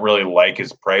 I don't really like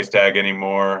his price tag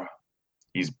anymore.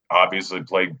 He's obviously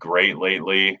played great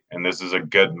lately, and this is a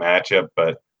good matchup,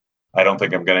 but I don't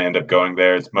think I'm going to end up going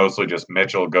there. It's mostly just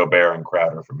Mitchell, Gobert, and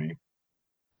Crowder for me.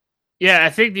 Yeah, I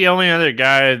think the only other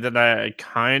guy that I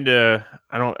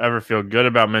don't ever feel good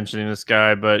about mentioning this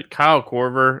guy, but Kyle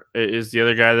Korver is the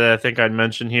other guy that I think I'd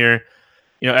mention here.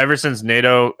 Ever since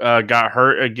Nato got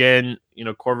hurt again,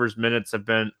 Korver's minutes have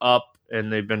been up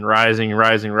and they've been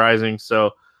rising.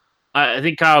 So I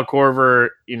think Kyle Korver,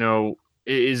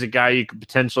 is a guy you could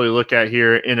potentially look at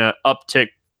here in an uptick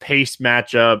pace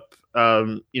matchup,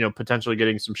 potentially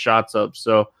getting some shots up.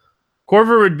 So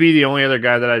Korver would be the only other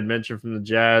guy that I'd mention from the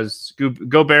Jazz.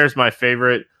 Gobert's my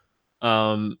favorite.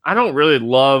 I don't really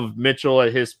love Mitchell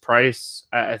at his price.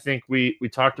 I think we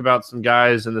talked about some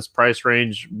guys in this price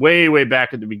range way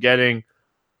back at the beginning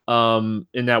in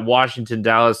that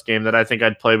Washington-Dallas game that I think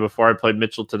I'd play before I played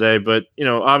Mitchell today. But,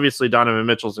 obviously Donovan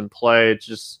Mitchell's in play. It's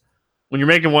just when you're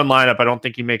making one lineup, I don't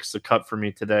think he makes the cut for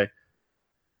me today.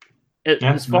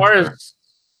 As far as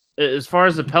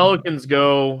the Pelicans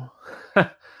go,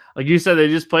 like you said, they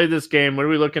just played this game. What are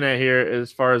we looking at here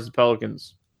as far as the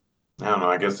Pelicans? I don't know.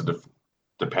 I guess it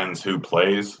depends who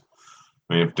plays.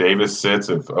 I mean, if Davis sits,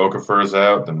 if Okafor's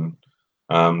out, then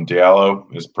Diallo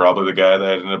is probably the guy that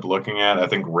I ended up looking at. I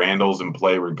think Randall's in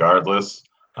play regardless.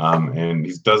 And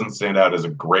he doesn't stand out as a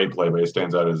great play, but he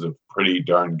stands out as a pretty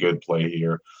darn good play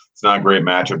here. It's not a great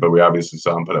matchup, but we obviously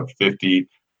saw him put up 50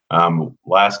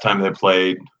 last time they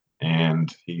played,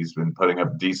 and he's been putting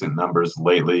up decent numbers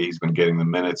lately. He's been getting the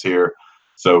minutes here.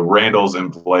 So Randall's in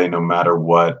play no matter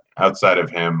what. Outside of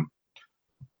him,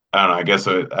 I don't know. I guess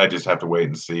I just have to wait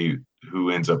and see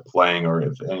who ends up playing or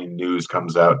if any news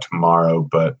comes out tomorrow.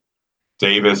 But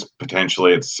Davis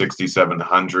potentially at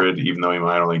 6,700, even though he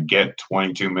might only get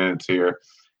 22 minutes here,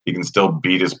 he can still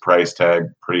beat his price tag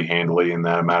pretty handily in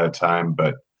that amount of time.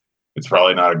 But it's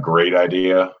probably not a great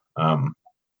idea. I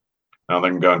don't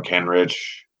think I'm going Kenrich.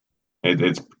 I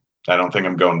don't think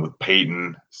I'm going with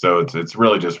Peyton. So it's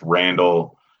really just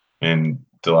Randall and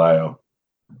Dalio,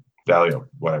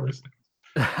 whatever his name.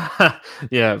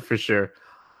 Yeah, for sure.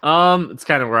 It's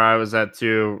kind of where I was at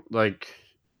too. Like,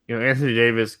 Anthony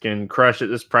Davis can crush at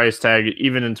this price tag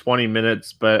even in 20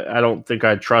 minutes, but I don't think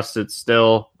I trust it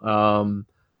still.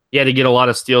 He had to get a lot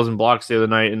of steals and blocks the other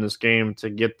night in this game to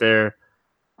get there.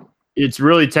 It's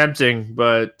really tempting,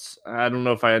 but I don't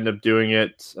know if I end up doing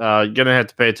it. Gonna have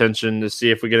to pay attention to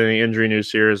see if we get any injury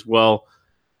news here as well.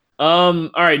 All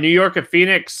right, New York at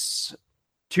Phoenix,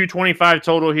 225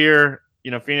 total here.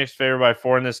 Phoenix favored by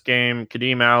 4 in this game.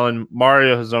 Kadeem Allen,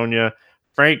 Mario Hezonja,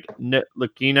 Frank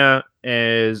Ntilikina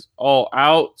is all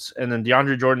out, and then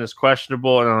DeAndre Jordan is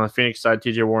questionable, and on the Phoenix side,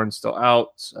 TJ Warren's still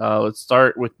out. Let's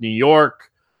start with New York.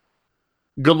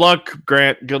 Good luck,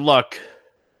 Grant. Good luck.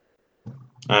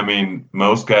 I mean,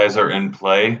 most guys are in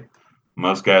play.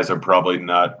 Most guys are probably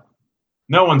not.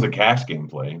 No one's a cash game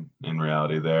play in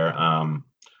reality there.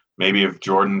 Maybe if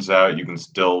Jordan's out, you can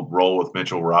still roll with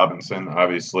Mitchell Robinson.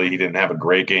 Obviously, he didn't have a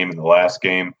great game in the last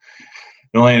game.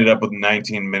 He only ended up with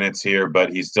 19 minutes here,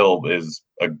 but he still is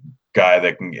a guy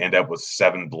that can end up with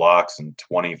 7 blocks in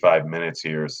 25 minutes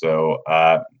here. So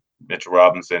Mitchell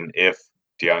Robinson, if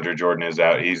DeAndre Jordan is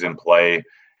out, he's in play.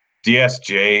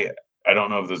 DSJ, I don't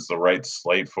know if this is the right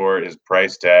slate for it. His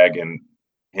price tag and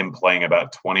him playing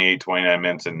about 28, 29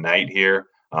 minutes a night here.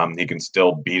 He can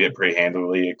still beat it pretty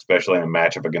handily, especially in a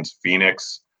matchup against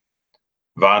Phoenix.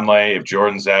 Vonleh, if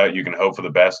Jordan's out, you can hope for the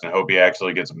best and hope he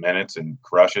actually gets minutes and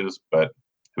crushes, but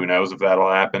who knows if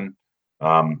that'll happen.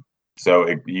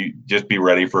 You just be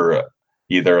ready for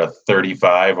either a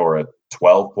 35 or a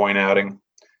 12-point outing.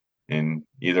 In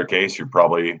either case, you're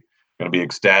probably going to be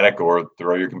ecstatic or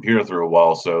throw your computer through a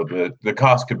wall. So the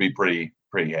cost could be pretty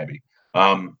heavy.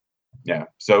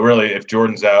 So really, if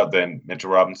Jordan's out, then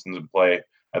Mitchell Robinson's in play.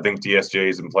 I think DSJ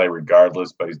is in play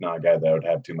regardless, but he's not a guy that would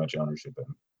have too much ownership in.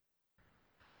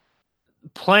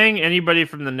 Playing anybody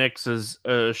from the Knicks is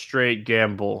a straight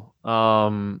gamble.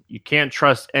 You can't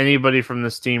trust anybody from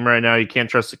this team right now. You can't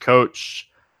trust the coach.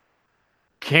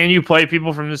 Can you play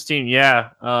people from this team? Yeah.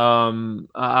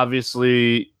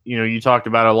 Obviously, you talked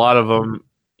about a lot of them.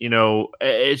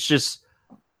 It's just,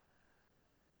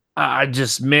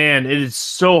 man, it is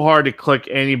so hard to click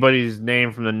anybody's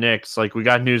name from the Knicks. Like, we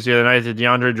got news the other night that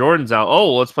DeAndre Jordan's out.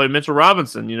 Oh, let's play Mitchell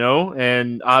Robinson,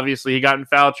 and obviously he got in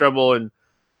foul trouble and,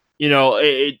 he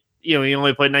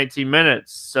only played 19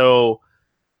 minutes. So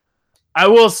I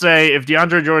will say if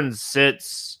DeAndre Jordan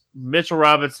sits, Mitchell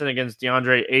Robinson against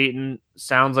DeAndre Ayton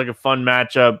sounds like a fun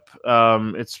matchup.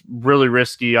 It's really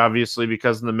risky, obviously,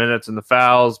 because of the minutes and the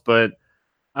fouls, but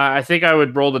I think I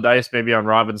would roll the dice maybe on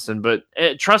Robinson. But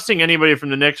trusting anybody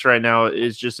from the Knicks right now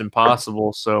is just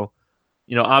impossible. So,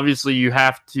 obviously you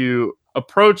have to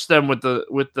approach them with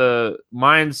the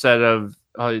mindset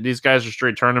of these guys are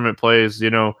straight tournament plays.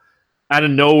 Out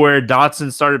of nowhere,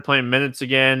 Dotson started playing minutes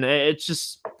again. It's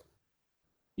just,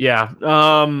 yeah.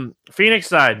 Phoenix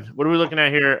side, what are we looking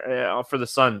at here for the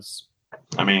Suns?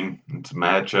 I mean, it's a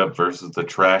matchup versus the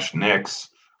trash Knicks.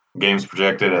 Game's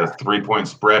projected at a 3-point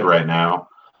spread right now.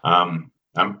 I'm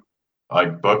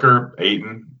like Booker,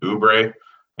 Ayton, Oubre,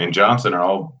 and Johnson are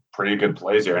all pretty good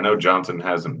plays here. I know Johnson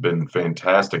hasn't been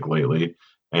fantastic lately,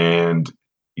 and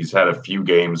he's had a few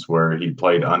games where he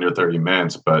played under 30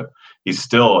 minutes, but he's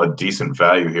still a decent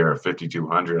value here at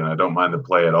 5,200, and I don't mind the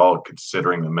play at all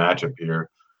considering the matchup here.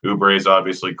 Oubre's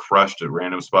obviously crushed at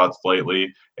random spots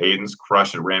lately. Ayton's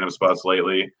crushed at random spots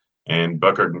lately, and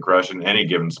Booker can crush in any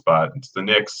given spot. It's the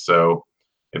Knicks, so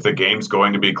if the game's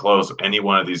going to be close, any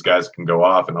one of these guys can go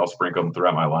off, and I'll sprinkle them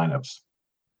throughout my lineups.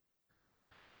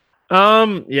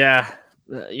 Yeah.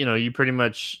 You pretty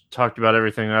much talked about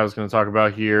everything that I was going to talk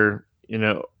about here.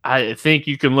 I think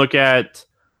you can look at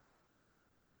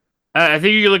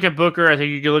Booker. I think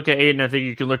you can look at Ayton. I think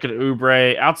you can look at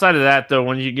Oubre. Outside of that, though,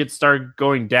 when you start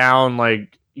going down,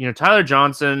 Tyler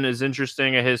Johnson is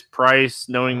interesting at his price,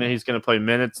 knowing that he's going to play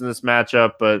minutes in this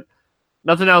matchup, but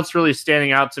nothing else really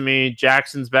standing out to me.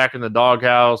 Jackson's back in the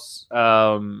doghouse.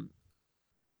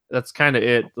 That's kind of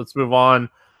it. Let's move on.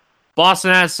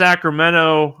 Boston at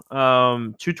Sacramento.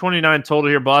 229 total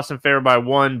here. Boston favored by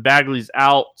 1. Bagley's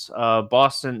out.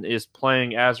 Boston is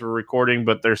playing as we're recording,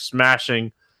 but they're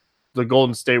smashing the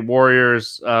Golden State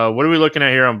Warriors. What are we looking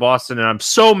at here on Boston? And I'm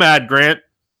so mad, Grant,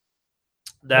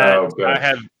 that I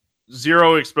had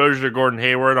zero exposure to Gordon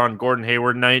Hayward on Gordon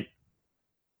Hayward night.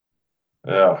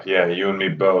 Oh, yeah, you and me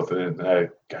both.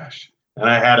 Gosh. And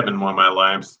I had him in one of my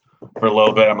lineups for a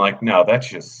little bit. I'm like, no, that's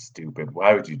just stupid.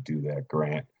 Why would you do that,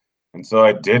 Grant? And so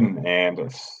I didn't. And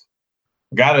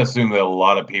got to assume that a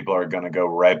lot of people are going to go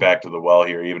right back to the well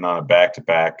here, even on a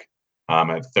back-to-back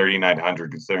at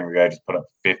 3,900, considering the guy just put up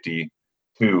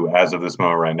 52 as of this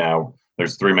moment right now.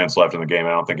 There's 3 minutes left in the game.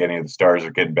 I don't think any of the stars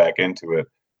are getting back into it.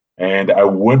 And I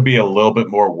would be a little bit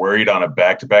more worried on a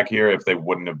back-to-back here if they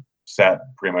wouldn't have sat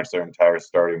pretty much their entire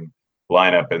starting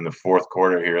lineup in the fourth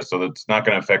quarter here. So that's not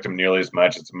going to affect them nearly as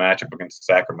much. It's a matchup against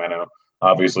Sacramento.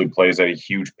 Obviously plays at a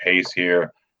huge pace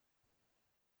here.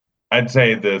 I'd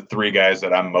say the 3 guys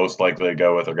that I'm most likely to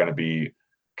go with are going to be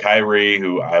Kyrie,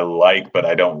 who I like, but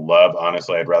I don't love.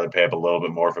 Honestly, I'd rather pay up a little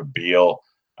bit more for Beal.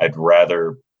 I'd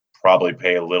rather probably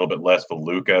pay a little bit less for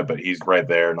Luka, but he's right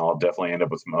there, and I'll definitely end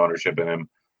up with some ownership in him.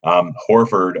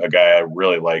 Horford, a guy I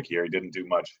really like here. He didn't do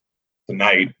much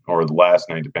tonight or the last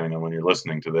night, depending on when you're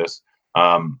listening to this.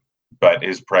 But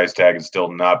his price tag is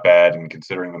still not bad, and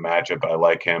considering the matchup, I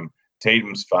like him.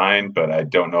 Tatum's fine, but I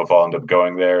don't know if I'll end up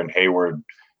going there. And Hayward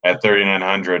at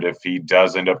 3,900, if he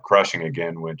does end up crushing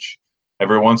again, which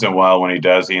every once in a while when he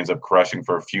does, he ends up crushing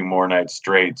for a few more nights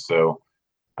straight. So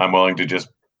I'm willing to just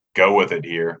go with it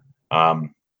here.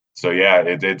 So yeah,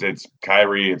 it's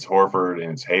Kyrie, it's Horford,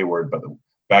 and it's Hayward, but the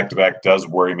back-to-back does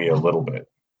worry me a little bit.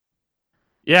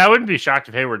 Yeah, I wouldn't be shocked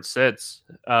if Hayward sits.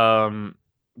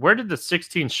 Where did the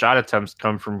 16 shot attempts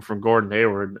come from Gordon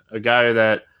Hayward, a guy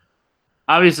that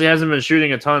obviously hasn't been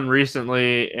shooting a ton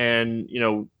recently, and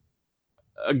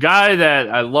a guy that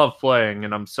I love playing,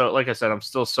 and I'm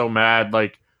still so mad.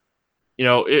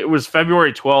 It was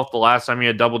February 12th the last time he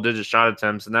had double-digit shot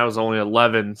attempts, and that was only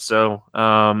 11. So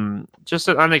just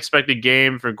an unexpected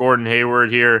game for Gordon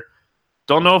Hayward here.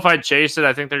 Don't know if I'd chase it.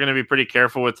 I think they're going to be pretty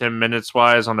careful with him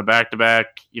minutes-wise on the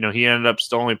back-to-back. He ended up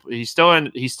he still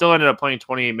ended up playing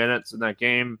 28 minutes in that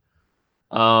game.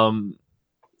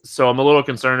 So I'm a little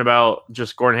concerned about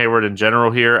just Gordon Hayward in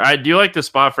general here. I do like the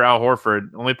spot for Al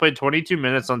Horford. Only played 22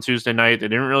 minutes on Tuesday night. They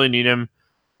didn't really need him.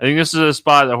 I think this is a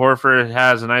spot that Horford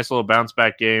has a nice little bounce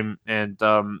back game, and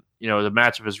the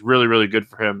matchup is really, really good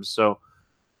for him. So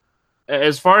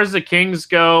as far as the Kings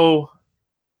go,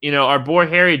 our boy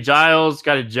Harry Giles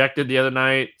got ejected the other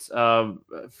night. I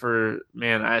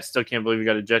still can't believe he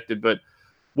got ejected. But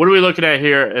what are we looking at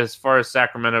here as far as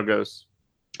Sacramento goes?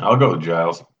 I'll go with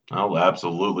Giles. I'll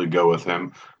absolutely go with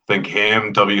him. I think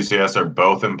him, WCS are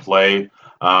both in play.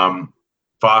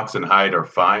 Fox and Hyde are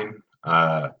fine.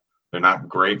 They're not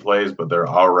great plays, but they're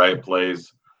all right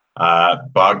plays.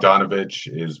 Bogdanovich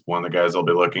is one of the guys I'll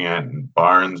be looking at, and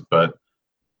Barnes, but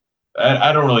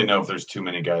I don't really know if there's too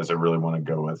many guys I really want to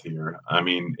go with here. I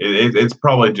mean, it's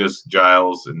probably just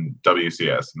Giles and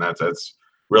WCS, and that's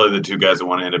really the two guys I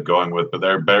want to end up going with, but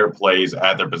they're better plays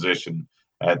at their position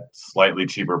at slightly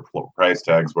cheaper price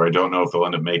tags where I don't know if they'll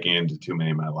end up making it into too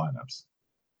many of my lineups.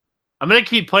 I'm going to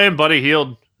keep playing Buddy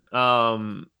Hield.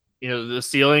 The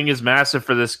ceiling is massive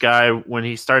for this guy. When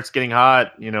he starts getting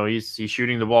hot, he's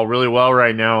shooting the ball really well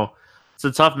right now. It's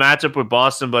a tough matchup with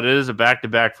Boston, but it is a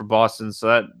back-to-back for Boston,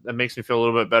 so that makes me feel a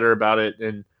little bit better about it.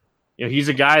 And he's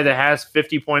a guy that has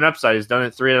 50-point upside. He's done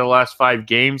it 3 out of the last 5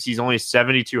 games. He's only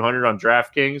 7,200 on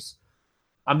DraftKings.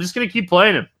 I'm just going to keep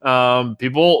playing him.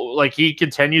 He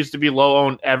continues to be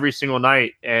low-owned every single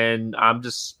night, and I'm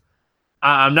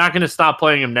not going to stop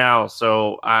playing him now.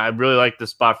 So I really like this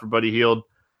spot for Buddy Hield.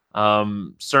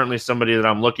 Certainly somebody that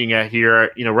I'm looking at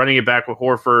here, running it back with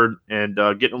Horford and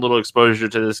getting a little exposure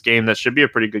to this game. That should be a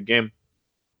pretty good game.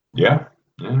 Yeah,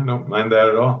 I don't mind that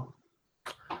at all.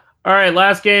 All right,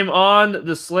 last game on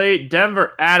the slate,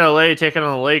 Denver at LA taking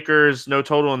on the Lakers. No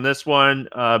total in this one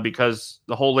because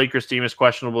the whole Lakers team is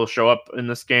questionable to show up in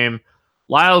this game.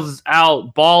 Lyles is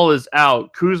out. Ball is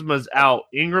out. Kuzma's out.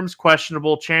 Ingram's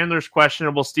questionable. Chandler's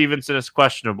questionable. Stevenson is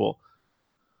questionable.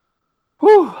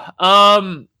 Whew.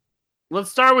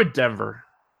 Let's start with Denver.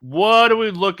 What are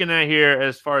we looking at here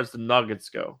as far as the Nuggets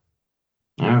go?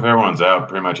 Yeah, if everyone's out,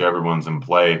 pretty much everyone's in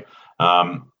play.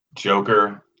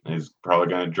 Joker is probably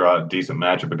going to draw a decent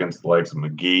matchup against the likes of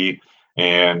McGee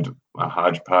and a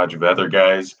hodgepodge of other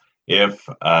guys. If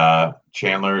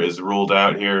Chandler is ruled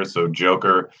out here, so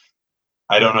Joker,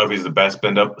 I don't know if he's the best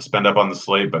spend up on the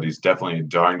slate, but he's definitely a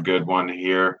darn good one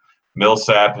here.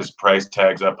 Millsap, his price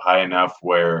tag's up high enough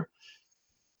where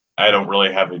I don't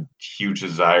really have a huge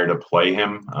desire to play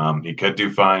him. He could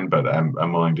do fine, but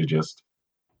I'm willing to just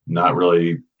not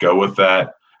really go with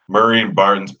that. Murray and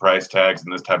Barton's price tags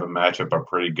in this type of matchup are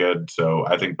pretty good, so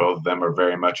I think both of them are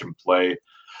very much in play.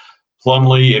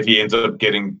 Plumlee, if he ends up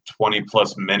getting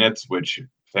 20-plus minutes, which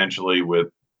potentially with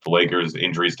the Lakers'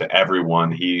 injuries to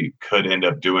everyone, he could end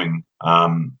up doing.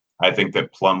 I think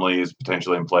that Plumlee is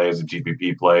potentially in play as a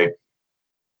GPP play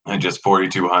and just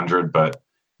 4,200, but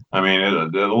I mean,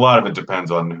 a lot of it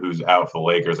depends on who's out for the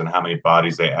Lakers and how many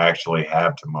bodies they actually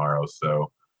have tomorrow.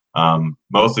 So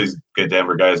most of these good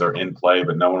Denver guys are in play,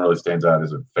 but no one really stands out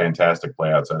as a fantastic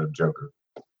play outside of Joker.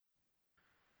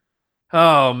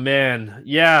 Oh, man.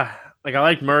 Yeah. I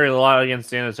like Murray a lot against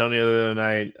San Antonio the other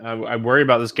night. I worry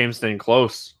about this game staying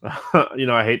close.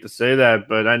 I hate to say that,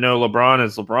 but I know LeBron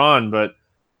is LeBron, but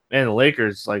man, the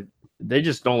Lakers, they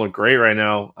just don't look great right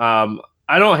now.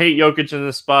 I don't hate Jokic in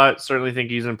this spot. Certainly think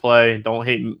he's in play. Don't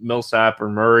hate Millsap or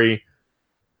Murray.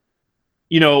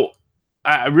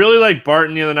 I really like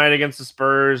Barton the other night against the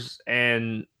Spurs,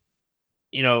 and,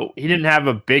 he didn't have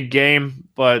a big game,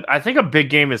 but I think a big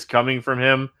game is coming from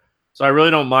him. So I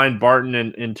really don't mind Barton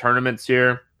in tournaments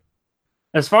here.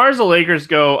 As far as the Lakers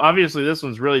go, obviously this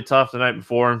one's really tough the night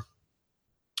before.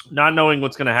 Not knowing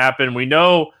what's going to happen. We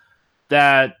know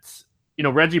that,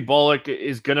 Reggie Bullock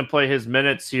is going to play his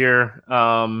minutes here.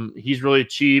 He's really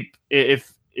cheap.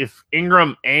 If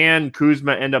Ingram and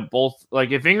Kuzma end up both,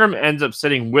 if Ingram ends up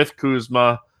sitting with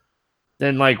Kuzma,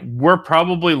 then we're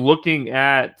probably looking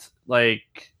at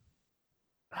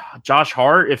Josh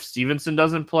Hart if Stevenson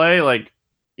doesn't play.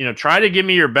 Try to give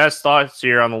me your best thoughts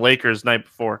here on the Lakers night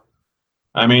before.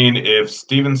 I mean, if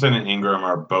Stevenson and Ingram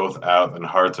are both out, then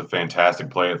Hart's a fantastic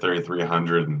play at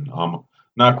 3,300 and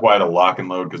not quite a lock and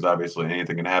load because obviously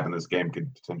anything can happen. This game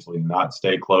could potentially not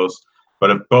stay close.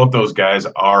 But if both those guys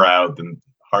are out, then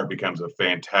Hart becomes a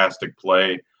fantastic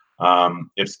play.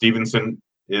 If Stevenson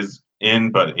is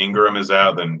in but Ingram is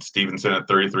out, then Stevenson at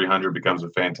 3,300 becomes a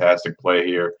fantastic play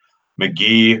here.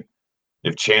 McGee,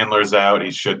 if Chandler's out,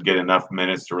 he should get enough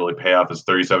minutes to really pay off his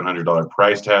 $3,700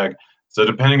 price tag. So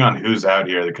depending on who's out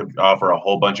here, they could offer a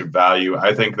whole bunch of value.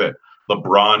 I think that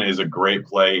LeBron is a great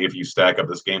play if you stack up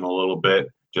this game a little bit,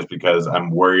 just because I'm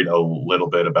worried a little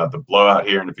bit about the blowout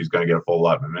here and if he's going to get a full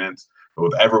lot of minutes. But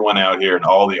with everyone out here and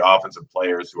all the offensive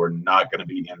players who are not going to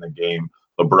be in the game,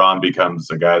 LeBron becomes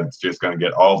a guy that's just going to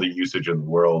get all the usage in the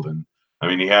world. And, I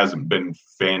mean, he hasn't been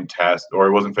fantastic, or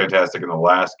he wasn't fantastic in the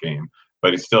last game,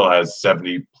 but he still has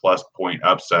 70-plus point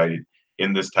upside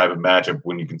in this type of matchup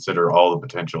when you consider all the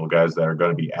potential guys that are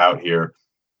going to be out here.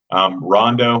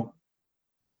 Rondo,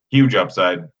 huge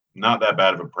upside, not that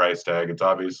bad of a price tag. It's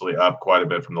obviously up quite a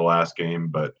bit from the last game,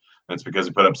 but that's because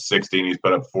he put up 60 and he's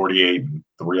put up 48 in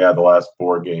 3 out of the last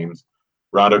 4 games.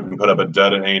 Rondo can put up a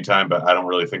dud at any time, but I don't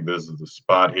really think this is the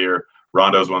spot here.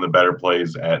 Rondo's one of the better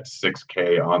plays at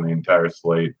 6K on the entire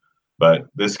slate, but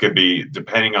this could be,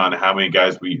 depending on how many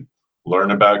guys we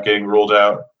learn about getting ruled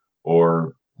out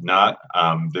or not,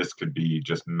 this could be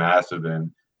just massive.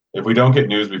 And if we don't get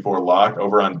news before lock,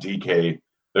 over on DK,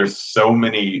 there's so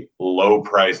many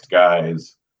low-priced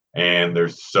guys and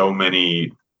there's so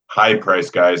many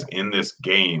high-priced guys in this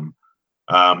game.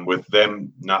 With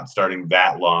them not starting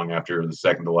that long after the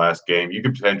second to last game, you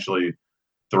could potentially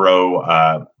throw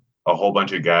a whole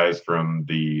bunch of guys from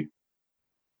the,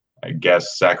 I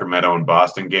guess, Sacramento and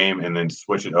Boston game and then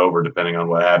switch it over depending on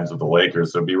what happens with the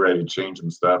Lakers. So be ready to change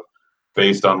some stuff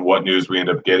based on what news we end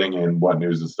up getting and what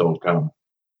news is still to come.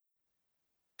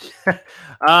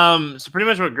 So pretty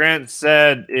much what Grant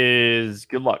said is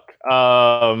good luck.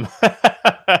 Not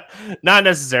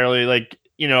necessarily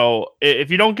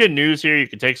if you don't get news here, you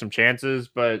can take some chances,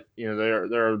 but there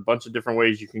are a bunch of different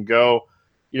ways you can go,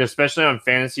 especially on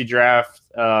fantasy draft,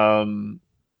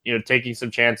 taking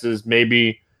some chances,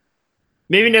 maybe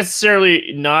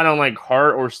necessarily not on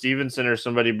Hart or Stevenson or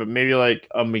somebody, but maybe a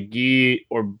McGee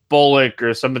or Bullock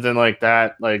or something like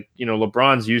that.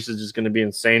 LeBron's usage is going to be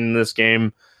insane in this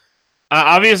game.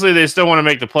 Obviously, they still want to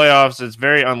make the playoffs. It's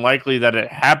very unlikely that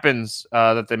it happens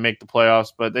that they make the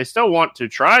playoffs, but they still want to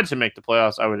try to make the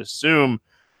playoffs, I would assume.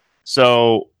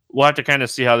 So we'll have to kind of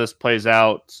see how this plays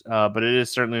out, but it is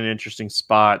certainly an interesting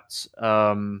spot.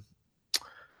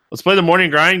 Let's play the morning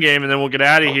grind game, and then we'll get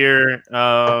out of here.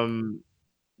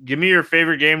 Give me your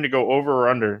favorite game to go over or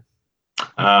under.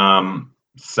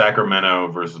 Sacramento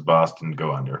versus Boston,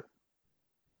 go under.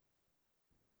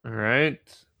 All right.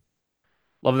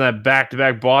 Loving that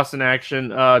back-to-back Boston action.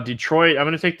 Detroit, I'm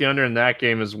going to take the under in that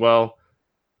game as well.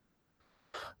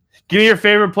 Give me your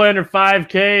favorite play under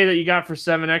 5K that you got for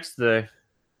 7X today.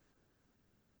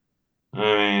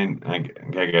 I mean,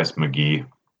 I guess McGee.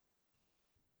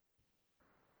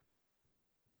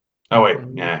 Oh, wait.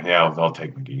 Yeah, I'll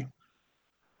take McGee.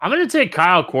 I'm going to take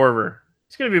Kyle Korver.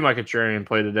 He's going to be my contrarian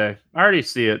play today. I already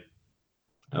see it.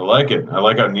 I like it. I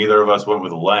like how neither of us went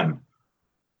with Len.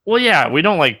 Well, yeah, we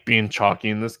don't like being chalky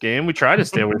in this game. We try to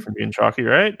stay away from being chalky,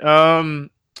 right?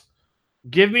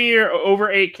 Give me your over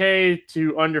 8K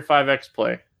to under 5X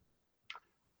play.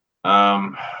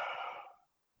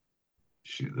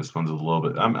 Shoot, this one's a little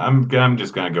bit. I'm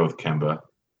just gonna go with Kemba.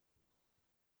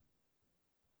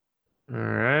 All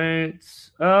right.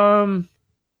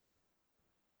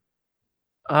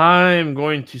 I'm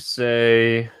going to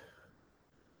say,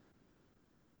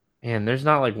 man, there's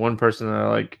not one person that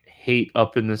I hate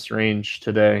up in this range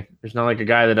today. There's not a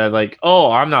guy that I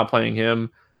I'm not playing him.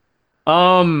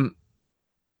 I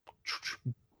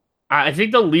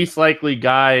think the least likely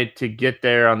guy to get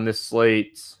there on this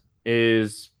slate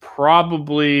is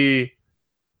probably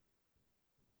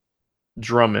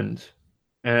Drummond.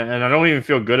 And I don't even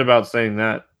feel good about saying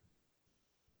that.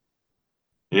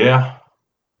 Yeah.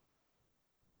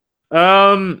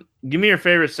 Give me your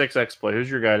favorite 6X play. Who's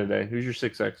your guy today? Who's your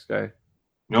 6X guy?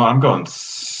 No, I'm going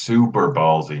super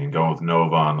ballsy and going with Noah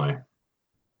Vonleh.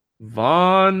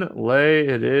 Vonleh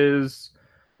it is.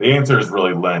 The answer is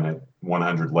really Len at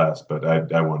 100 less, but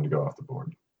I wanted to go off the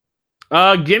board.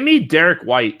 Give me Derek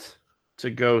White to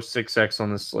go 6X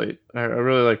on this slate. I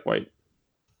really like White.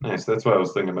 Nice. That's what I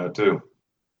was thinking about too.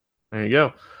 There you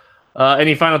go.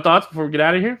 Any final thoughts before we get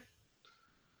out of here?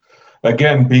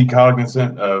 Again, be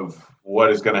cognizant of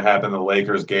what is going to happen in the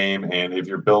Lakers game. And if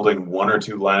you're building one or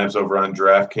two lineups over on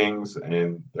DraftKings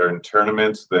and they're in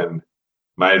tournaments, then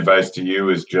my advice to you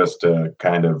is just to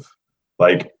kind of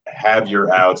like have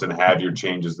your outs and have your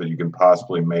changes that you can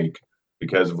possibly make.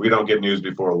 Because if we don't get news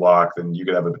before lock, then you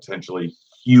could have a potentially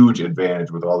huge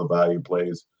advantage with all the value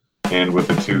plays and with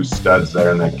the two studs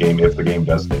there in that game if the game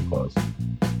does stay close.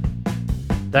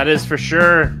 That is for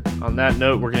sure. On that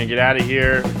note, we're going to get out of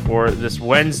here for this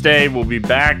Wednesday. We'll be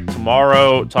back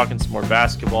tomorrow talking some more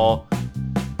basketball.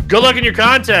 Good luck in your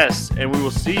contests, and we will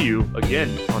see you again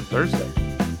on Thursday.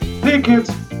 Hey,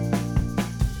 kids.